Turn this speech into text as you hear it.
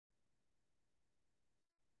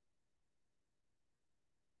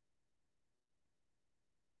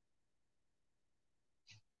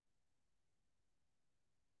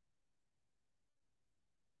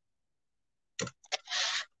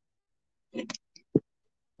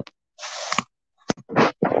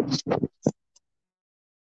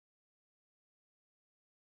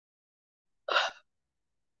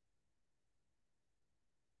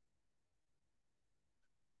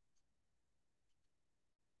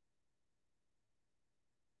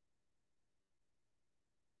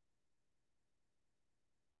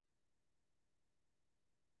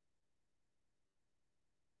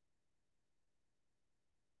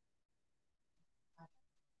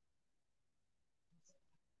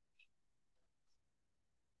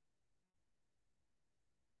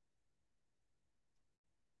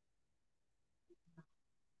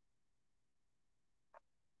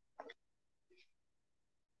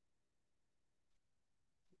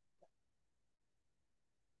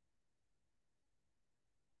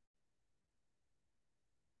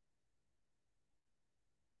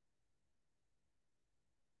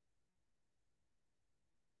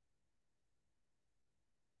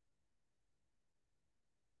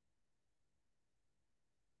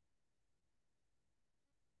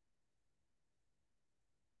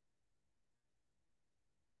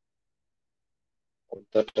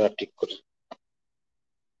পর্দাটা ঠিক করে।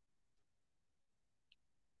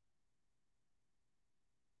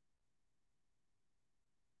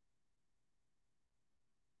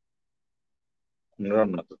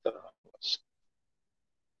 রান্না তো তারা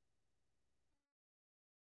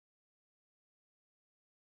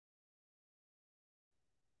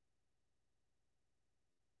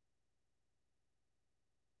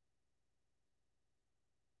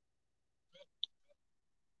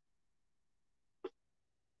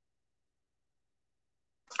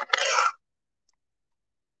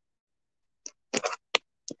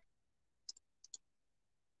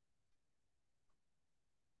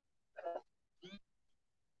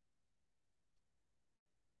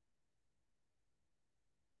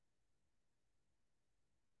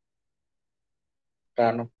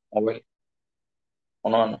আনো মোবাইল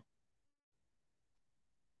আনো।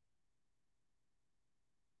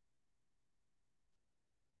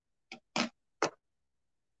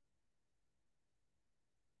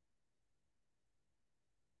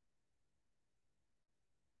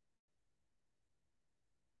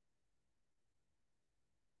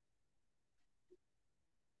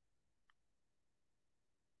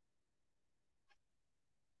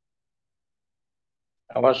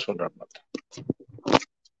 আবার শোনার মতো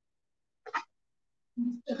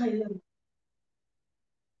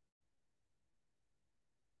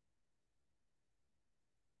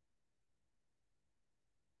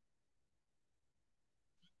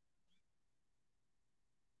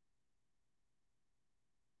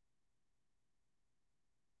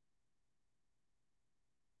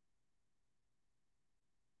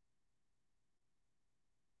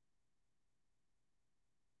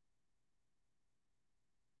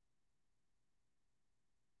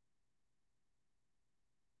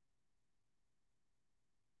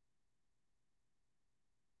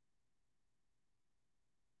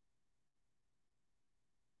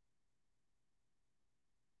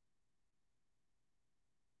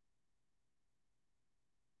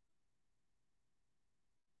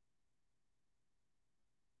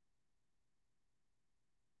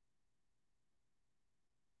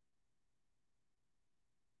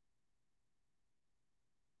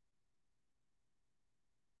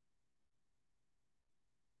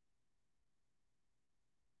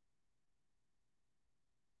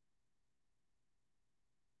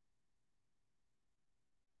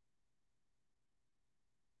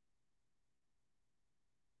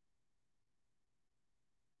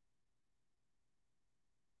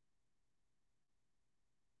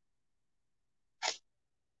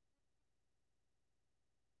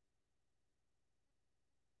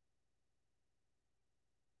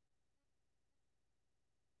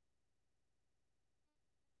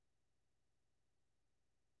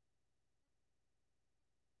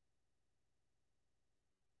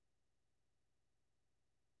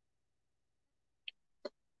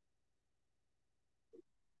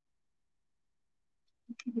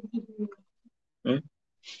হুম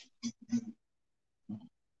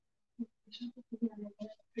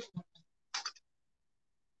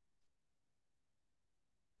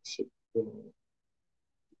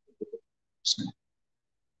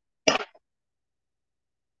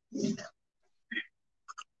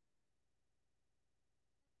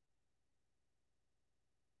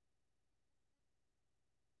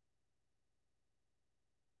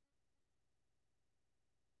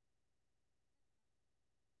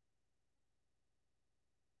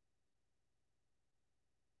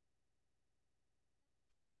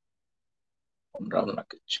শুনলাম না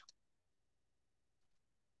কিছু,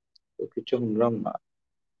 তো কিছু শুনলাম না।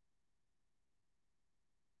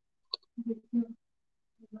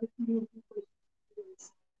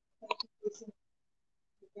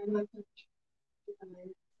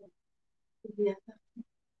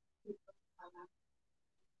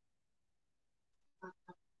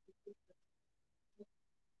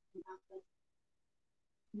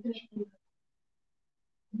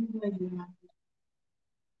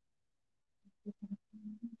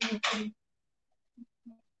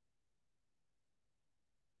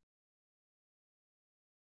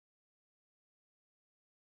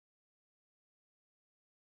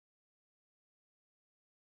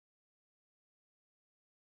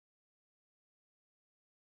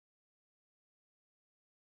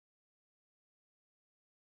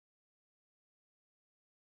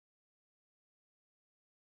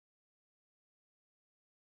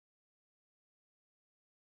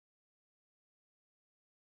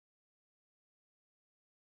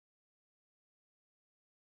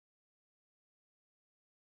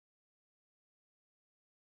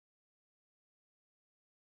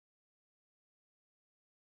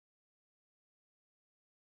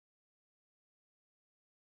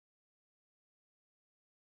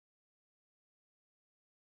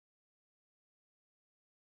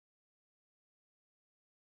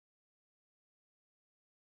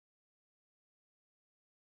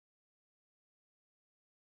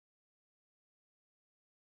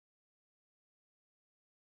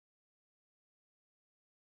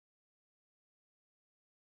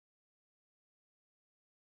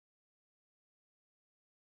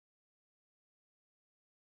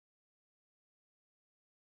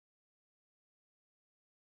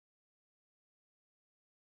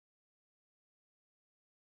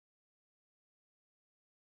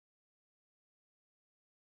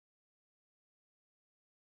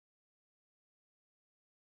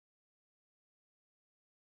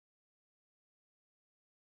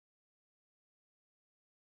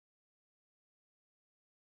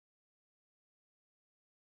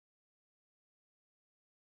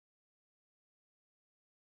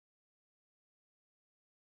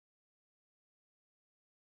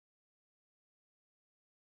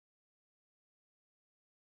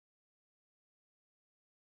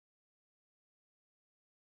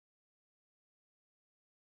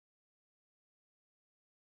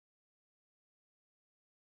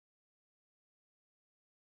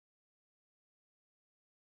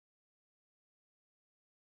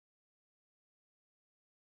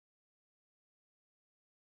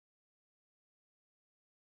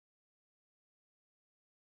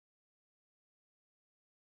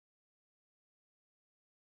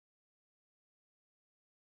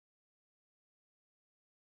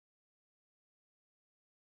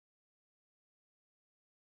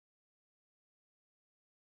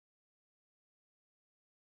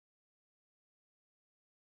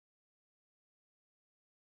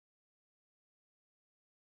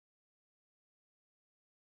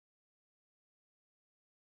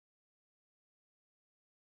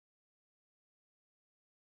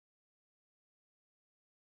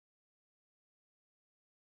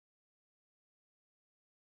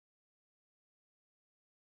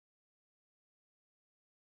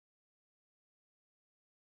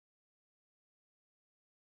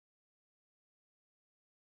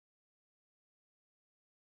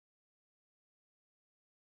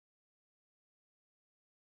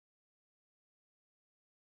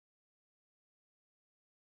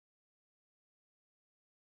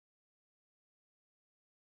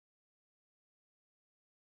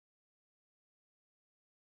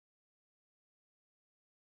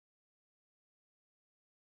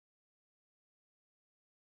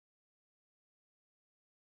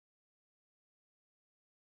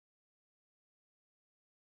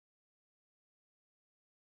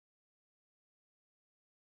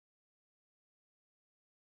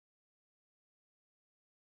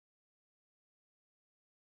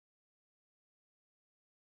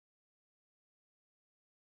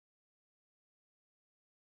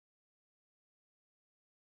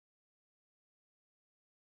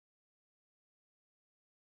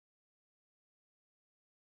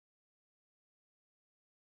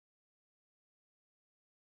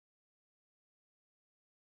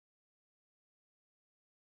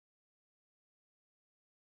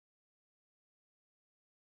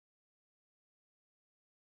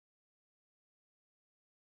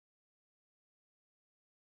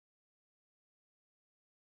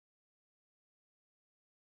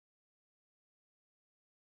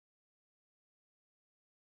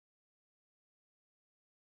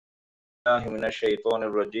 الله من الشيطان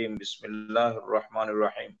الرجيم بسم الله الرحمن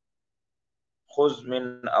الرحيم خذ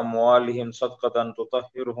من أموالهم صدقة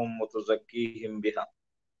تطهرهم وتزكيهم بها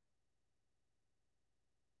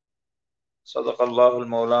সাদাকাল্লাহুল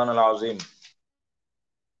মাওলানাল আযীম।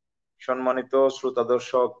 সম্মানিত শ্রোতা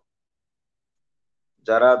দর্শক,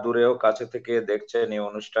 যারা দূরে ও কাছে থেকে দেখছেন এই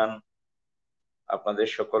অনুষ্ঠান, আপনাদের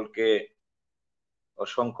সকলকে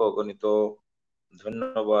অসংখ্য অগণিত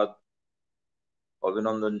ধন্যবাদ,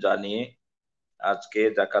 অভিনন্দন জানিয়ে আজকে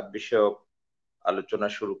যাকাত বিষয়ক আলোচনা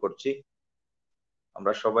শুরু করছি।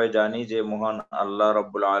 আমরা সবাই জানি যে মহান আল্লাহ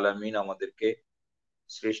রাব্বুল আলামিন আমাদেরকে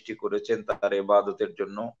সৃষ্টি করেছেন তার ইবাদতের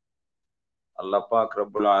জন্য। আল্লাহ পাক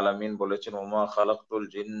রব্বুল আলামিন বলেছেন, ওমা খালাকতুল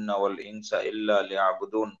জিন্না ওয়াল ইনসা ইল্লা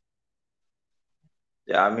লিয়াবুদুন,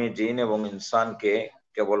 যে আমি জিন এবং ইনসানকে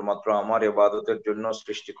কেবলমাত্র আমার ইবাদতের জন্য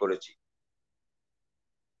সৃষ্টি করেছি।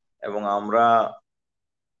 এবং আমরা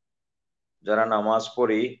যারা নামাজ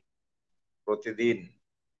পড়ি প্রতিদিন,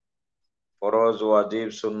 ফরজ, ওয়াজিব,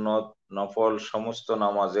 সুন্নত, নফল সমস্ত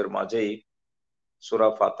নামাজের মাঝেই সূরা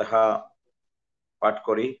ফাতিহা পাঠ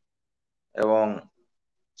করি এবং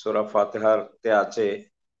সূরা ফাতিহাতে আছে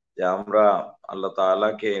যে আমরা আল্লাহ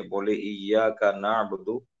তাআলাকে বলি ইয়্যাকা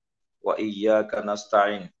না'বুদু ওয়া ইয়্যাকা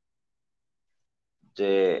নাস্তাঈন,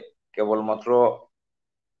 যে কেবলমাত্র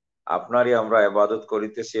আপনারই আমরা ইবাদত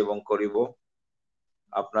করিতেছি এবং করিব,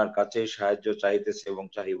 আপনার কাছেই সাহায্য চাইতেছি এবং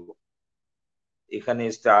চাইব। এখানে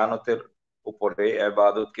ইস্তেআনতের উপরে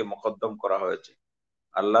ইবাদতকে মুকদ্দম করা হয়েছে।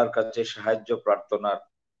 আল্লাহর কাছে সাহায্য প্রার্থনার,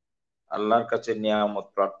 আল্লাহর কাছে নিয়ামত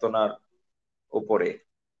প্রার্থনার উপরে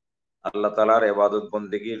আল্লাহ তাআলার ইবাদত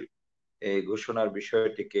বন্দেগীর এই ঘোষণার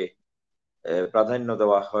বিষয়টিকে প্রাধান্য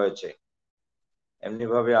দেওয়া হয়েছে। এমনি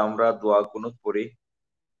ভাবে আমরা দোয়া কুনুত পড়ি,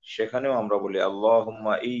 সেখানেও আমরা বলি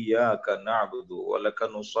আল্লাহুম্মা ইয়্যাকা না'বুদু ওয়া লাকা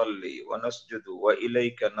নুসাল্লি ওয়া নাসজুদু ওয়া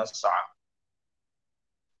ইলাইকা নাসআ।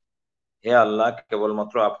 হে আল্লাহ,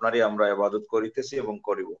 কেবলমাত্র আপনারই আমরা ইবাদত করিতেছি এবং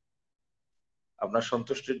করিব, আপনার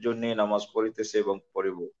সন্তুষ্টির জন্য নামাজ পড়িতেছি এবং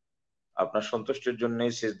পড়িব, আপনার সন্তুষ্টির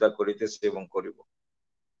জন্যই সিজদা করিতেছি এবং করিব।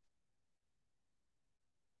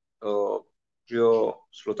 তো প্রিয়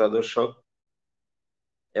শ্রোতা দর্শক,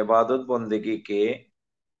 ইবাদত বন্দেগীকে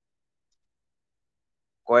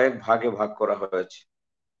কয়েক ভাগে ভাগ করা হয়েছে।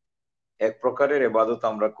 এক প্রকারের ইবাদত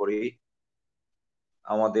আমরা করি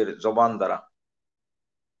আমাদের জবান দ্বারা,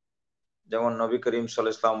 যেমন নবী করিম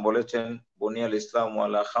সাল্লাল্লাহু আলাইহি ওয়াসাল্লাম বলেছেন, বুনিয়াল ইসলামু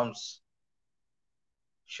আলা খামস,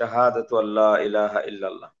 শাহাদাতু আল্লা ইলাহা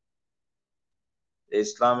ইল্লাল্লাহ।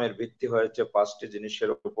 ইসলামের ভিত্তি হয়েছে 5টি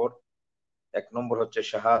জিনিসের উপর। এক নম্বর হচ্ছে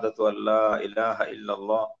শাহাদাতু আল্লা ইলাহা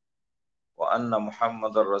ইল্লাল্লাহ ওয়া আন্না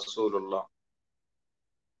মুহাম্মাদুর রাসূলুল্লাহ,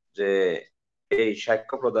 যে এই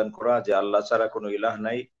সাক্ষ্য প্রদান করা যে আল্লাহ ছাড়া কোনো ইলাহ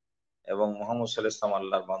নাই এবং মুহাম্মদ সাল্লাল্লাহু আলাইহি ওয়াসাল্লাম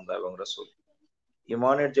আল্লাহর বান্দা এবং রাসূল।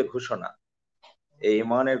 ঈমানের যে ঘোষণা, এই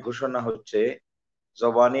ঈমানের ঘোষণা হচ্ছে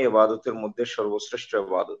জবানি ইবাদতের মধ্যে সর্বশ্রেষ্ঠ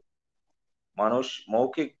ইবাদত। মানুষ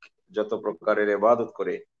মৌখিক যত প্রকারের ইবাদত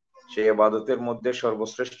করে, সেই ইবাদতের মধ্যে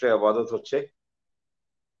সর্বশ্রেষ্ঠ ইবাদত হচ্ছে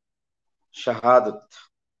শাহাদত,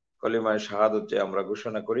 কলিমায়ে শাহাদত যে আমরা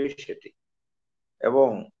ঘোষণা করি সেটি। এবং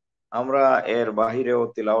আমরা এর বাহিরেও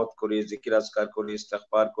তিলাওয়াত করি, জিকির আজকার করি,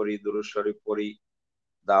 ইস্তিগফার করি, দুরূদ শরীফ পড়ি,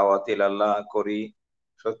 দাওয়াত ইলাল্লাহ করি,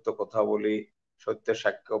 সত্য কথা বলি, সত্যের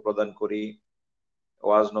সাক্ষ্য প্রদান করি,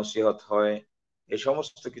 ওয়াজ নসিহত হয়। এই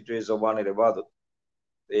সমস্ত কিছু এই জবানের ইবাদত।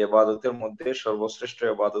 এই ইবাদতের মধ্যে সর্বশ্রেষ্ঠ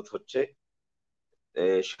ইবাদত হচ্ছে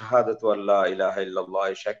শাহাদাতু আল্লা ইলাহা ইল্লাল্লাহ,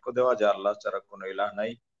 সাক্ষ্য দেওয়া যে আল্লাহ ছাড়া কোনো ইলাহ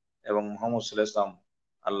নাই এবং মুহাম্মদ সাল্লাল্লাহু আলাইহি ওয়াসাল্লাম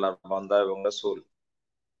আল্লাহর বান্দা এবং রাসূল।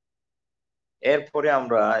 এরপরে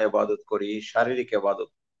আমরা ইবাদত করি শারীরিক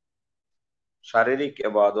ইবাদত। শারীরিক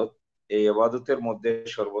ইবাদত, এই ইবাদতের মধ্যে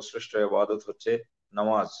সর্বশ্রেষ্ঠ ইবাদত হচ্ছে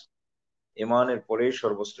নামাজ। ঈমানের পরেই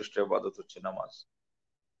সর্বশ্রেষ্ঠ ইবাদত হচ্ছে নামাজ।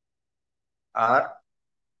 আর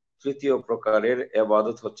তৃতীয় প্রকারের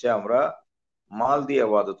ইবাদত হচ্ছে আমরা মাল দিয়ে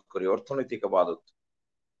ইবাদত করি, অর্থনৈতিক ইবাদত।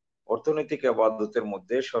 অর্থনৈতিক ইবাদতের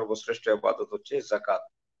মধ্যে সর্বশ্রেষ্ঠ ইবাদত হচ্ছে যাকাত।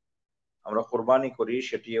 আমরা কুরবানি করি,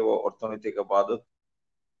 সেটিও অর্থনৈতিক ইবাদত।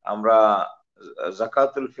 আমরা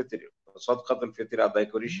যাকাতুল ফিতর, সদকাতুল ফিতর আদায়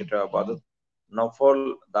করি, সেটা ইবাদত। নফল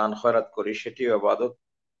দান খয়রাত করি, সেটিও ইবাদত।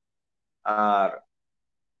 আর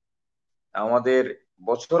আমাদের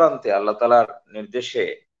বছরান্তে আল্লাহ তাআলার নির্দেশে,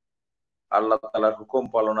 আল্লাহ তাআলার হুকুম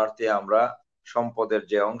পালনার্থে আমরা সম্পদের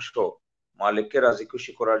যে অংশ মালিককে রাজি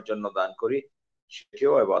খুশি করার জন্য দান করি,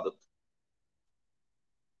 সেটিও ইবাদত।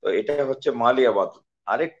 তো এটা হচ্ছে মালি ইবাদত।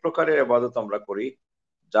 আরেক প্রকারের ইবাদত আমরা করি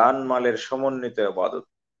জানমালের সমন্বিত ইবাদত।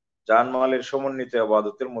 জানমালের সমন্বিত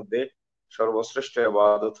ইবাদতের মধ্যে সর্বশ্রেষ্ঠ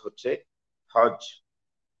ইবাদত হচ্ছে হজ।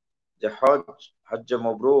 যে হজ্জে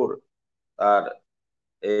মবরুর, তার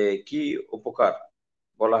কি উপকার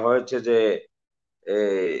বলা হয়েছে যে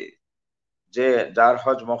যে যার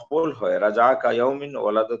হজ মকবুল হয়, রাজাকা ইয়াউমিন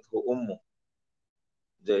ওয়ালাদাতহু উম্মু,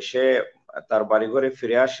 যে সে তার বাড়িঘরে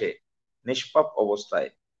ফিরে আসে নিষ্পাপ অবস্থায়,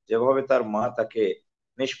 যেভাবে তার মা তাকে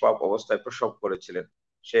নিষ্পাপ অবস্থায় প্রসব করেছিলেন,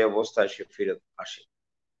 সেই অবস্থায় সে ফিরে আসে।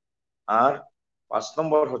 আর 5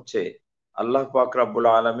 নম্বর হচ্ছে আল্লাহ পাক রব্বুল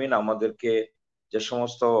আলামিন আমাদেরকে যে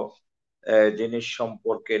সমস্ত জিনিস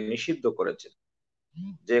সম্পর্কে নিষিদ্ধ করেছেন,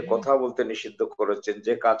 যে কথা বলতে নিষিদ্ধ করেছেন,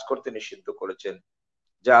 যে কাজ করতে নিষিদ্ধ করেছেন,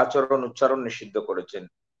 যে আচরণ উচ্চারণ নিষিদ্ধ করেছেন,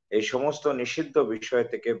 এই সমস্ত নিষিদ্ধ বিষয়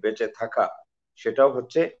থেকে বেঁচে থাকা, সেটাও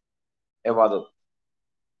হচ্ছে এবাদত।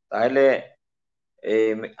 তাহলে এই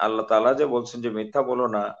আল্লাহ তাআলা যে বলছেন যে মিথ্যা বলো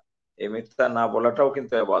না, এই মিথ্যা না বলাটাও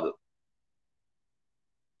কিন্তু এবাদত।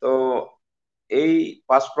 তো এই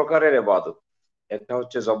 5 প্রকারের এবাদত, একটা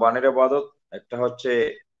হচ্ছে জবানের এবাদত, একটা হচ্ছে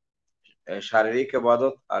শারীরিক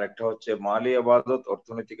এবাদত, আরেকটা হচ্ছে মালি এবাদত,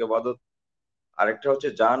 অর্থনৈতিক এবাদত, আরেকটা হচ্ছে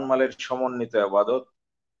জান মালের সমন্বিত এবাদত,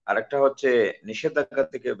 আরেকটা হচ্ছে নিষেধাজ্ঞা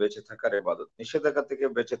থেকে বেঁচে থাকার এবাদত। নিষেধাজ্ঞা থেকে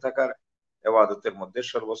বেঁচে থাকার এবাদতের মধ্যে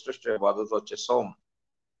সর্বশ্রেষ্ঠ এবাদত হচ্ছে সওম।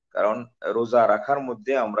 কারণ রোজা রাখার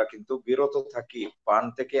মধ্যে আমরা কিন্তু বিরত থাকি পান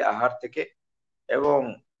থেকে, আহার থেকে এবং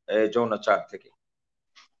যৌনাচার থেকে।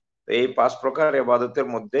 এই 5 প্রকার এবাদতের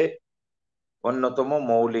মধ্যে অন্যতম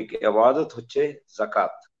মৌলিক এবাদত হচ্ছে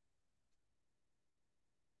যাকাত।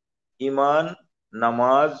 ঈমান,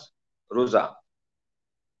 নামাজ, রোজা,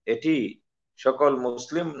 এটি সকল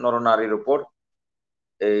মুসলিম নরনারীর উপর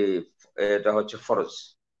এটা হচ্ছে ফরজ।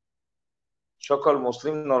 সকল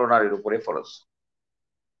মুসলিম নরনারীর উপরে ফরজ।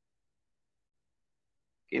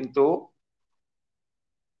 কিন্তু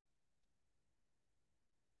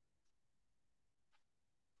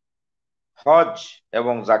হজ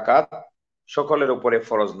এবং যাকাত সকলের উপরে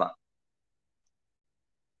ফরজ না।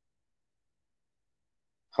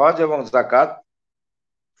 হজ এবং যাকাত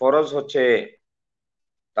ফরজ হচ্ছে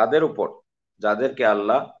তাদের উপর যাদেরকে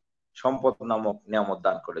আল্লাহ সম্পদ নামক নিয়ামত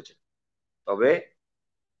দান করেছেন। তবে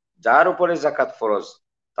যার উপরে যাকাত ফরজ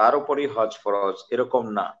তার উপরই হজ ফরজ এরকম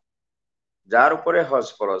না। যার উপরে হজ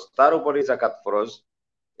ফরজ তার উপরই যাকাত ফরজ,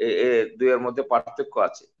 দুইয়ের মধ্যে পার্থক্য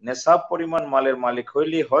আছে। নেশাব পরিমাণ মালের মালিক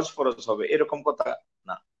হইলে হজ ফরজ হবে এরকম কথা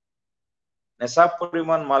না। নেশাব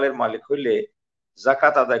পরিমাণ মালের মালিক হইলে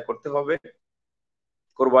যাকাত আদায় করতে হবে,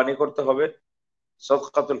 কোরবানি করতে হবে,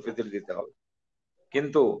 সদকাতুল ফিতর দিতে হবে।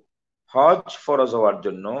 কিন্তু হজ ফরজ হওয়ার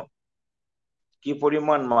জন্য কি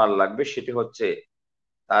পরিমাণ মাল লাগবে সেটি হচ্ছে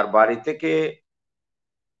তার বাড়ি থেকে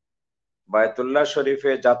বায়তুল্লাহ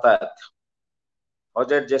শরীফে যাতায়াত,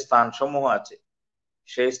 হজের যে স্থান সমূহ আছে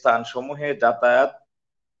সেই স্থান সমূহে যাতায়াত,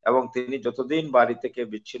 এবং তিনি যতদিন বাড়ি থেকে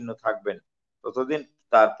বিচ্ছিন্ন থাকবেন ততদিন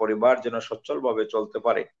তার পরিবার যেন সচ্ছলভাবে চলতে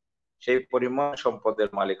পারে, সেই পরিমাণ সম্পদের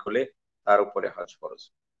মালিক হলে তার উপরে হজ ফরজ।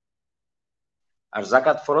 আর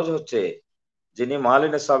যাকাত ফরজ হচ্ছে যিনি মাল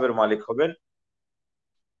নিসাবের মালিক হবেন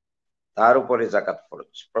তার উপরে যাকাত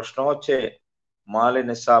ফরজ। প্রশ্ন হচ্ছে মাল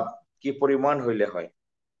নিসাব কি পরিমাণ হইলে হয়,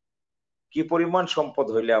 কি পরিমাণ সম্পদ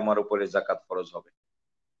হইলে আমার উপরে যাকাত ফরজ হবে?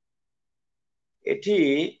 এটি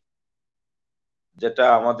যেটা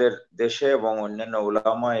আমাদের দেশে এবং অন্যান্য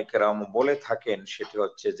উলামা একরাম বলে থাকেন সেটি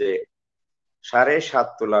হচ্ছে যে 7.5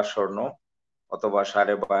 তোলা স্বর্ণ অথবা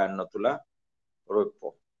 52.5 তোলা রৌপ্য।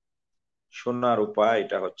 সোনা রূপা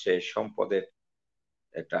এটা হচ্ছে সম্পদের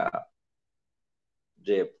একটা,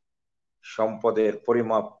 যে সম্পদের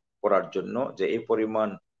পরিমাপ করার জন্য যে এই পরিমাণ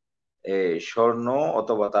স্বর্ণ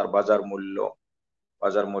অথবা তার বাজার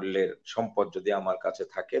মূল্যের সম্পদ যদি আমার কাছে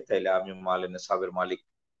থাকে তাহলে আমি মাল নিসাবের মালিক।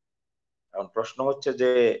 এখন প্রশ্ন হচ্ছে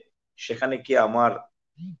যে সেখানে কি আমার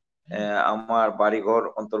বাড়িঘর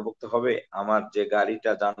অন্তর্ভুক্ত হবে, আমার যে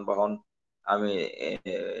গাড়িটা যানবাহন আমি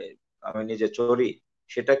আমি নিজে চড়ি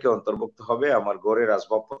সেটা কি অন্তর্ভুক্ত হবে, আমার ঘরের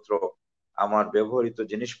আসবাবপত্র, আমার ব্যবহৃত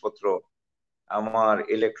জিনিসপত্র, আমার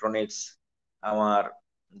ইলেকট্রনিক্স, আমার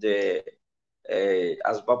যে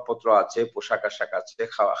আসবাবপত্র আছে, পোশাক আশাক আছে,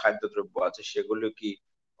 খাদ্যদ্রব্য আছে, সেগুলো কি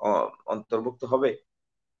অন্তর্ভুক্ত হবে?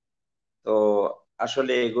 তো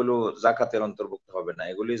আসলে এগুলো জাকাতের অন্তর্ভুক্ত হবে না,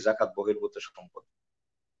 এগুলি জাকাত বহির্ভূত সম্পদ।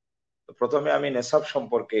 তো প্রথমে আমি নেশাব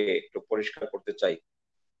সম্পর্কে একটু পরিষ্কার করতে চাই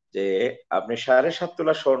যে আপনি 7.5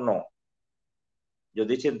 তোলা স্বর্ণ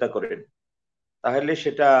যদি চিন্তা করেন তাহলে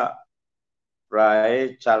সেটা প্রায়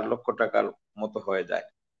 4 লক্ষ টাকার মতো হয়ে যায়,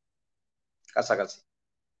 কাছাকাছি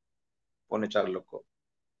 4.5 লক্ষ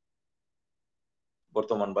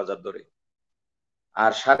বর্তমান বাজার দরে।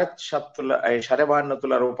 আর 7.5 তোলা 52.5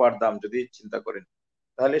 তোলা রূপার দাম যদি চিন্তা করেন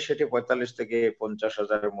তাহলে সেটি 45 থেকে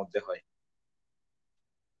 50,000-এর মধ্যে হয়।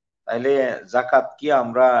 তাহলে জাকাত কি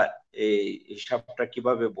আমরা এই হিসাবটা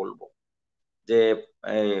কিভাবে বলবো যে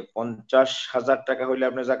 50,000 টাকা হইলে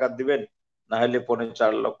আপনি জাকাত দিবেন, না হলে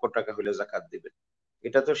 4.5 লক্ষ টাকা হইলে জাকাত দিবেন?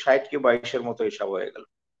 এটা তো 60 কি 22-এর মতো হিসাব হয়ে গেল।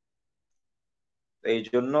 এই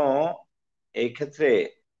জন্য এই ক্ষেত্রে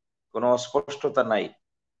কোনো অস্পষ্টতা নাই,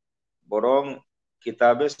 বরং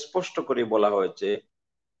কিতাবে স্পষ্ট করে বলা হয়েছে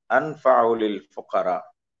আনফাউ লিল ফুকারা,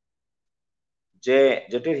 যে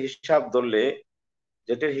যেটির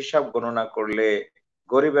হিসাব গণনা করলে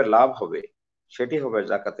গরিবের লাভ হবে, সেটি হবে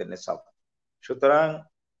জাকাতের নিসাব। সুতরাং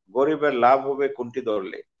গরিবের লাভ হবে কোনটি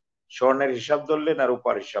ধরলে? স্বর্ণের হিসাব ধরলে না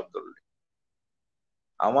রূপার হিসাব ধরলে?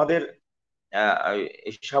 আমাদের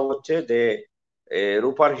হিসাব হচ্ছে যে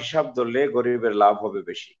রূপার হিসাব ধরলে গরিবের লাভ হবে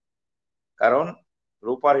বেশি। কারণ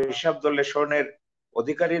রূপার হিসাব ধরলে স্বর্ণের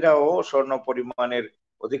অধিকারীরাও, স্বর্ণ পরিমাণের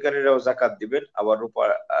অধিকারীরাও জাকাত দিবেন, আবার রূপার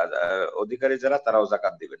অধিকারী যারা তারাও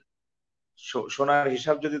জাকাত দিবেন। সোনার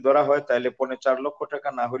হিসাব যদি ধরা হয় তাহলে 4.5 লক্ষ টাকা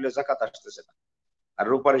না হইলে জাকাত আসতেছে না। আর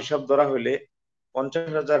রূপার হিসাব ধরা হইলে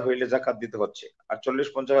 50,000 হইলে জাকাত দিতে হচ্ছে, আর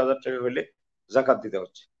 40-50,000 টাকা হইলে জাকাত দিতে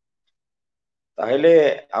হচ্ছে। তাহলে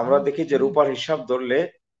আমরা দেখি যে রূপার হিসাব ধরলে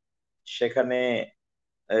সেখানে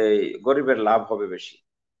এই গরিবের লাভ হবে বেশি।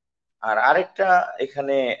 আর আরেকটা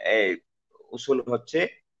এখানে উসুল হচ্ছে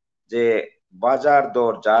যে বাজার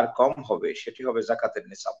দর যার কম হবে সেটি হবে জাকাতের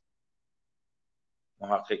নিসাব।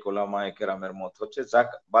 মুহাক্কিক উলামায়ে কেরামের মত হচ্ছে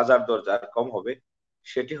বাজার দর যার কম হবে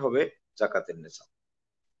সেটি হবে জাকাতের নিসাব।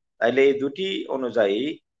 তাইলে এই দুটি অনুযায়ী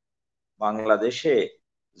বাংলাদেশে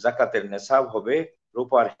জাকাতের নিসাব হবে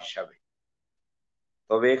রূপার হিসাবে।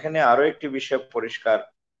 তবে এখানে আরো একটি বিষয় পরিষ্কার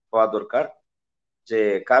হওয়া দরকার, যে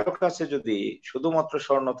কারো কাছে যদি শুধুমাত্র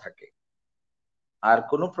স্বর্ণ থাকে আর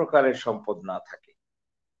কোনো প্রকারের সম্পদ না থাকে,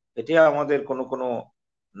 এটি আমাদের কোনো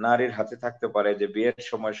নারীর হাতে থাকতে পারে যে বিয়ের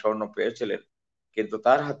সময় স্বর্ণ পেয়েছিলেন কিন্তু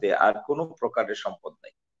তার হাতে আর কোনো প্রকারের সম্পদ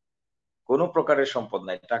নাই, কোনো প্রকারের সম্পদ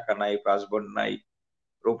নাই, টাকা নাই, পাসপোর্ট নাই,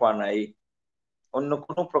 রূপা নাই, অন্য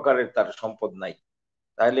কোনো প্রকারের তার সম্পদ নাই।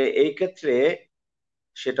 তাহলে এই ক্ষেত্রে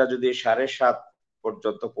সেটা যদি 7.5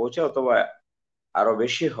 পর্যন্ত পৌঁছে অথবা আরো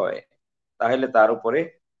বেশি হয়, তাহলে তার উপরে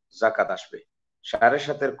জাকাত আসবে।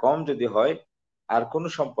 7.5-এর কম যদি হয় আর কোনো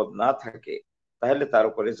সম্পদ না থাকে তাহলে তার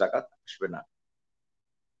উপরে জাকাত আসবে না।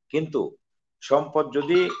 কিন্তু সম্পদ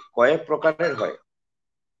যদি কয়েক প্রকারের হয়,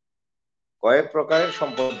 কয়েক প্রকারের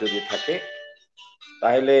সম্পদ যদি থাকে,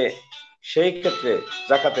 তাহলে সেই ক্ষেত্রে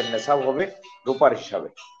জাকাতের নিসাব হবে রূপার হিসাবে।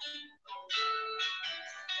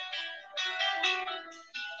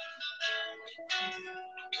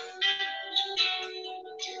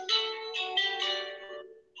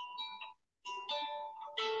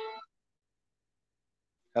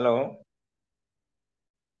 হ্যালো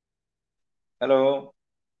হ্যালো,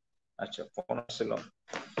 আচ্ছা ফোন আসছিল।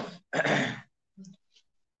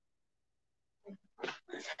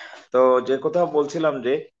 তো যে কথা বলছিলাম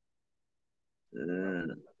যে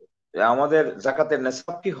আমাদের জাকাতের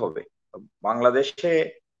নিসাব কি হবে বাংলাদেশে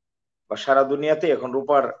বা সারা দুনিয়াতে? এখন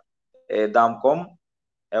রূপার দাম কম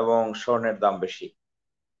এবং স্বর্ণের দাম বেশি,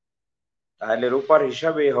 তাহলে রূপার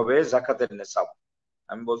হিসাবে হবে জাকাতের নিসাব।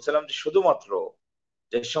 আমি বলছিলাম যে শুধুমাত্র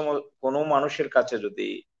যে সময় কোনো মানুষের কাছে যদি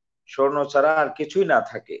স্বর্ণ ছাড়া আর কিছুই না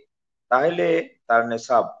থাকে, তাহলে তার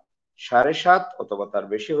নিসাব 7.5 অথবা তার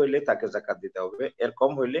বেশি হইলে তাকে জাকাত দিতে হবে, এর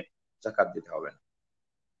কম হইলে জাকাত দিতে হবে না।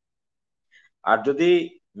 আর যদি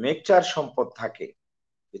মিক্সচার সম্পদ থাকে,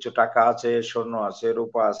 কিছু টাকা আছে, স্বর্ণ আছে,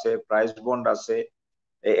 রূপা আছে, প্রাইস বন্ড আছে,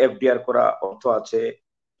 এফডিআর করা অর্থ আছে,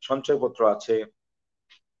 সঞ্চয়পত্র আছে,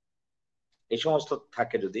 এই সমস্ত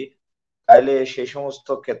থাকে যদি, তাহলে সেই সমস্ত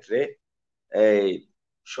ক্ষেত্রে এই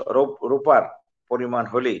রূপার পরিমাণ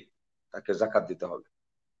হলেই তাকে জাকাত দিতে হবে।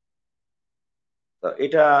 তো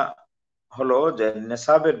এটা হলো যে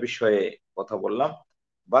নেসাবের বিষয়ে কথা বললাম।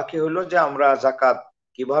 বাকি হলো যে আমরা জাকাত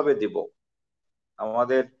কিভাবে দিব।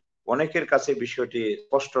 আমাদের অনেকের কাছে বিষয়টি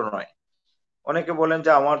স্পষ্ট নয়। অনেকে বলেন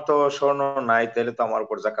যে আমার তো স্বর্ণ নাই, তাহলে তো আমার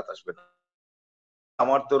উপর জাকাত আসবে না।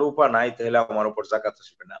 আমার তো রূপা নাই, তাহলে আমার উপর জাকাত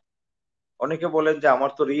আসবে না। অনেকে বলেন যে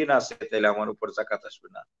আমার তো ঋণ আছে, তাহলে আমার উপর জাকাত আসবে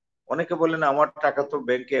না। অনেকে বলেন আমার টাকা তো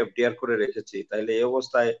ব্যাংকে এফডিআর করে রেখেছি, তাহলে এই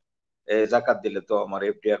অবস্থায় জাকাত দিলে তো আমার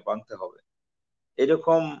এফডিআর ভাঙতে হবে।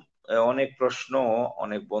 এরকম অনেক প্রশ্ন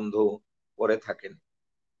অনেক বন্ধু করে থাকেন।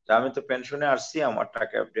 আমি তো পেনশনে আসছি, আমার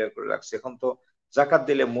টাকা এফডিআর করে রাখছি, এখন তো জাকাত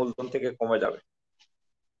দিলে মূলধন থেকে কমে যাবে।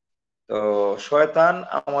 তো শয়তান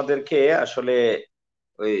আমাদেরকে আসলে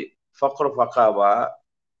ওই ফকর ফাঁকা বা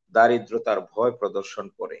দারিদ্রতার ভয় প্রদর্শন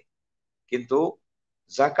করে। কিন্তু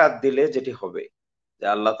জাকাত দিলে যেটি হবে যে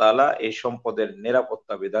আল্লাহ তাআলা এই সম্পদের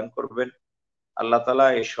নিরাপত্তা বিধান করবেন, আল্লাহ তাআলা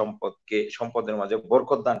এই সম্পদের মাঝে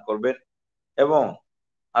বরকত দান করবেন, এবং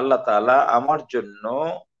আল্লাহ তাআলা আমার জন্য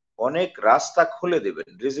অনেক রাস্তা খুলে দিবেন,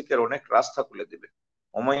 রিজিকের অনেক রাস্তা খুলে দিবেন।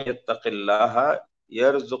 ওমাই ইয়াত্তাকিল্লাহা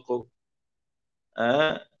ইয়ারযুকু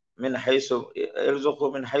মিন হাইসু ইয়ারযুকু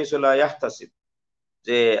মিন হাইসু লা ইয়াহতাসিব,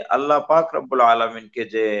 যে আল্লাহ পাক রব্বুল আলামিনকে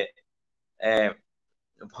যে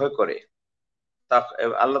ভয় করে,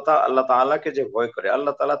 আল্লাহ তাআলাকে যে ভয় করে,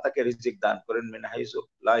 আল্লাহ তাআলা তাকে রিজিক দান করেন মিন হাইসু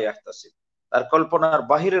লা ইয়াহতাসিব, তার কল্পনার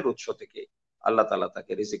বাহিরের উৎস থেকে। আল্লাহ তাআলা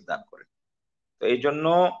তাকে রিজিক দান করেন। তো এই জন্য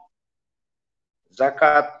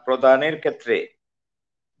যাকাত প্রদানের ক্ষেত্রে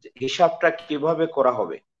হিসাবটা কিভাবে করা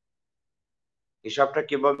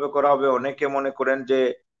হবে, অনেকে মনে করেন যে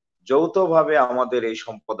যৌথভাবে আমাদের এই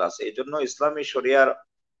সম্পদ আছে। এই জন্য ইসলামী শরিয়ার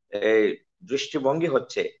এই দৃষ্টিভঙ্গি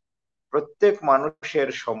হচ্ছে প্রত্যেক মানুষের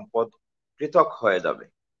সম্পদ পৃথক হয়ে যাবে।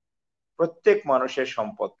 প্রত্যেক মানুষের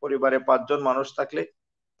সম্পদ, পরিবারে 5 জন মানুষ থাকলে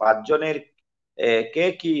 5 জনের কে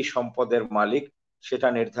কি সম্পদের মালিক সেটা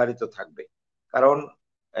নির্ধারিত থাকবে। কারণ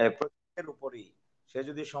প্রত্যেকের উপরই সে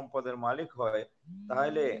যদি সম্পদের মালিক হয়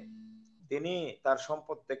তাহলে তিনি তার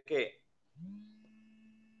সম্পদ থেকে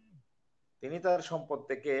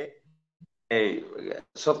এই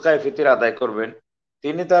সদকায়ে ফিতর আদায় করবেন,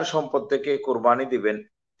 তিনি তার সম্পদ থেকে কুরবানি দিবেন,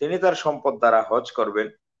 তিনি তার সম্পদ দ্বারা হজ করবেন,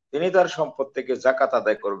 তিনি তার সম্পদ থেকে যাকাত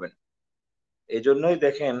আদায় করবেন। এই জন্যই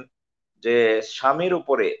দেখেন যে স্বামীর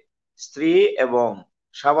উপরে স্ত্রী এবং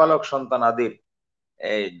সাবালক সন্তান আদির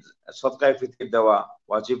এই সদকায়ে ফিতর দেওয়া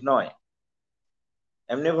ওয়াজিব নয়।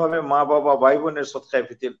 এমনি ভাবে মা বাবা ভাই বোনের সদকায়ে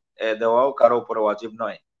ফিতর দেওয়াও কারো উপরে ওয়াজিব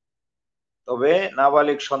নয়। তবে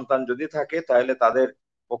নাবালিগ সন্তান যদি থাকে তাহলে তাদের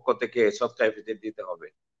পক্ষ থেকে সদকায়ে ফিতর দিতে হবে।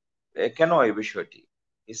 কেন এই বিষয়টি?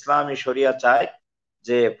 ইসলামী শরিয়া চায়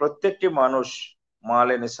যে প্রত্যেকটি মানুষ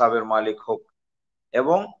মালে নিসাবের মালিক হোক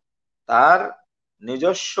এবং তার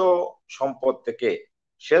নিজস্ব সম্পদ থেকে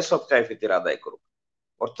সে সদকায়ে ফিতর আদায় করুক।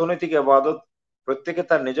 অর্থনৈতিক ইবাদত প্রত্যেকে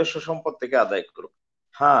তার নিজস্ব সম্পদ থেকে আদায় করুক।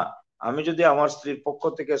 হ্যাঁ, আমি যদি আমার স্ত্রীর পক্ষ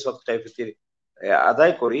থেকে সদকায়ে ফিতর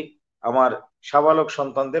আদায় করি, আমার সাবালক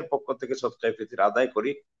সন্তানদের পক্ষ থেকে সদকায়ে ফিতর আদায়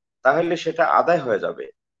করি, তাহলে সেটা আদায় হয়ে যাবে।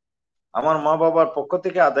 আমার মা বাবার পক্ষ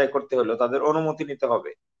থেকে আদায় করতে হলে তাদের অনুমতি নিতে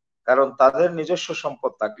হবে। কারণ তাদের নিজস্ব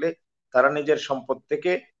সম্পদ থাকলে তারা নিজের সম্পদ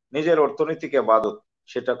থেকে নিজের অর্থনৈতিক ইবাদত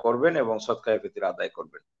সেটা করবেন এবং সদকায়ে ফিতর আদায়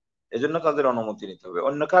করবেন। এজন্য তাদের অনুমতি নিতে হবে।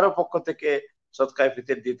 অন্য কারো পক্ষ থেকে সদকায়ে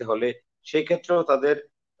ফিতর দিতে হলে সেই ক্ষেত্রেও তাদের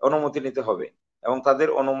অনুমতি নিতে হবে এবং তাদের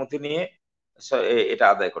অনুমতি নিয়ে এটা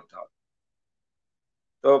আদায় করতে হবে।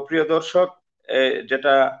 তো প্রিয় দর্শক,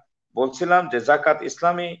 যেটা বলছিলাম যে যাকাত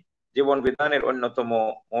ইসলামী জীবন বিধানের অন্যতম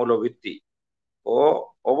মৌলভিত্তি ও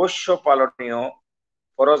অবশ্য পালনীয়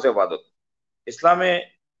ফরজ ইবাদত। ইসলামে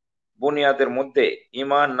বুনিয়াদের মধ্যে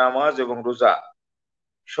ঈমান, নামাজ এবং রোজা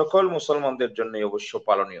সকল মুসলমানদের জন্য অবশ্য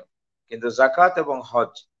পালনীয়, কিন্তু যাকাত এবং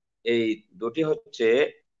হজ এই দুটি হচ্ছে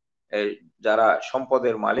যারা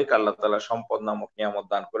সম্পদের মালিক, আল্লাহ তাআলা সম্পদ নামক নিয়ামত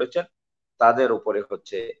দান করেছেন, তাদের উপরে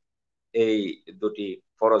হচ্ছে এই দুটি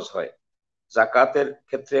ফরজ হয়। যাকাতের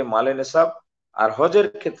ক্ষেত্রে মালে নিসাব আর হজের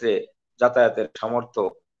ক্ষেত্রে যাতায়াতের সামর্থ্য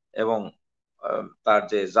এবং তার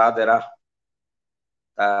যে জাদেরা,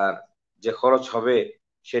 তার যে খরচ হবে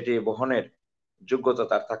সেটি বহনের যোগ্যতা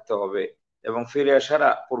তার থাকতে হবে এবং ফিরে আসার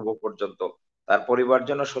পূর্ব পর্যন্ত তার পরিবার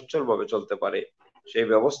যেন সচ্ছলভাবে চলতে পারে সেই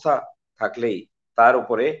ব্যবস্থা থাকলেই তার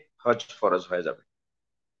উপরে হজ ফরজ হয়ে যাবে।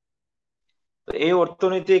 তো এই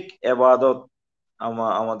অর্থনৈতিক ইবাদত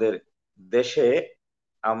আমাদের দেশে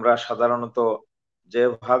আমরা সাধারণত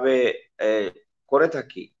যেভাবে করে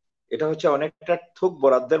থাকি, এটা হচ্ছে অনেকটা থুক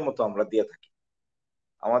বরাদ্দের মতো আমরা দিয়ে থাকি।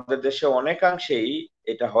 আমাদের দেশে অনেকাংশেই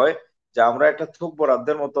এটা হয় যে আমরা একটা থুক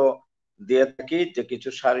বরাদ্দের মতো দিয়ে থাকি, যে কিছু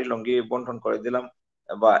শাড়ি লুঙ্গি বন্টন করে দিলাম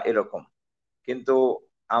বা এরকম। কিন্তু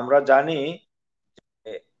আমরা জানি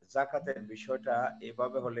যাকাতের বিষয়টা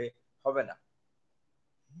এভাবে হলে হবে না।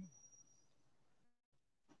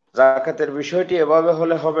 যাকাতের বিষয়টি এভাবে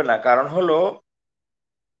হলে হবে না, কারণ হলো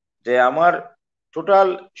যে আমার টোটাল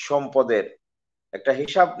সম্পদের একটা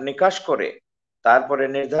হিসাব নিকাশ করে তারপরে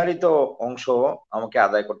নির্ধারিত অংশ আমাকে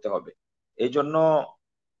আদায় করতে হবে। এই জন্য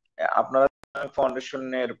আপনারা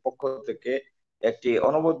ফাউন্ডেশনের পক্ষ থেকে একটি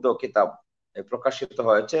অনবদ্য কিতাব প্রকাশিত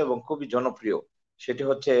হয়েছে এবং খুবই জনপ্রিয়। সেটি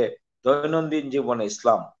হচ্ছে দৈনন্দিন জীবনে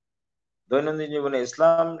ইসলাম। দৈনন্দিন জীবনে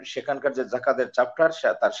ইসলাম, সেখানকার যে যাকাতের চ্যাপ্টার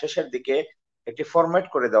তার শেষের দিকে একটি ফরম্যাট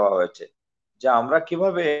করে দেওয়া হয়েছে যে আমরা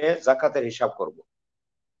কিভাবে যাকাতের হিসাব করব।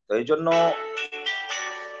 তো এই জন্য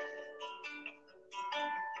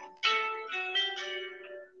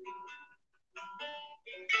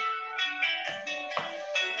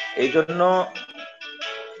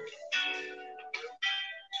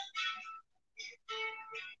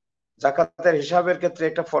যাকাতের হিসাবের ক্ষেত্রে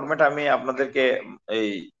একটা ফরম্যাট আমি আপনাদেরকে এই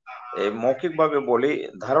মৌখিকভাবে বলি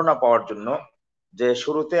ধারণা পাওয়ার জন্য, যে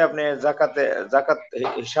শুরুতে আপনি জাকাত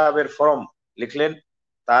হিসাবের ফর্ম লিখলেন,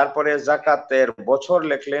 তারপরে জাকাতের বছর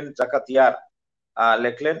লিখলেন, জাকাত ইয়ার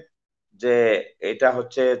লিখলেন যে এটা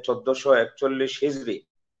হচ্ছে 1441 হিজরি,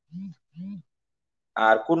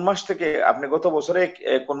 আর কোন মাস থেকে আপনি গত বছরে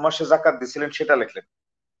কোন মাসে জাকাত দিছিলেন সেটা লিখলেন।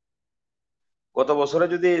 গত বছরে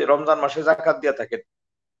যদি রমজান মাসে জাকাত দিয়ে থাকেন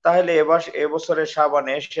তাহলে এবছরে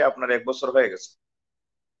শাবানে এসে আপনার 1 বছর হয়ে গেছে,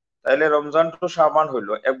 তাহলে রমজান টু শাবান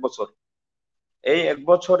হইলো 1 বছর। এই 1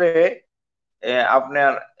 বছরে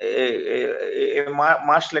আপনার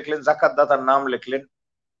মাস লিখলেন, জাকাত দাতার নাম লিখলেন,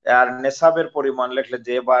 আর নেশাবের পরিমাণ লিখলেন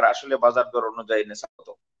যে এবার আসলে বাজার দর অনুযায়ী নেশাব কত।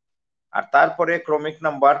 আর তারপরে ক্রমিক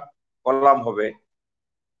নাম্বার কলাম হবে,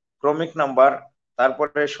 ক্রমিক নাম্বার,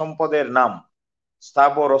 তারপরে সম্পদের নাম,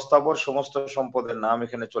 স্থাবর অস্থাবর সমস্ত সম্পদের নাম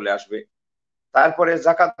এখানে চলে আসবে। তারপরে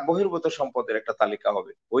জাকাত বহির্ভূত সম্পদের একটা তালিকা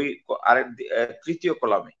হবে ওই আরেক তৃতীয়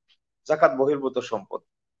কলামে, জাকাত বহির্ভূত সম্পদ।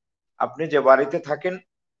 আপনি যে বাড়িতে থাকেন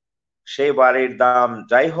সেই বাড়ির দাম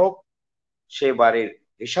যাই হোক, সেই বাড়ির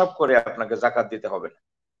হিসাব করে আপনাকে জাকাত দিতে হবে না।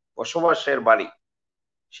 বসবাসের বাড়ি,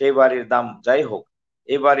 সেই বাড়ির দাম যাই হোক,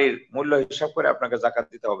 এই বাড়ির মূল্য হিসাব করে আপনাকে জাকাত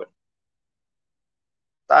দিতে হবে না।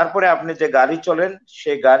 তারপরে আপনি যে গাড়ি চলেন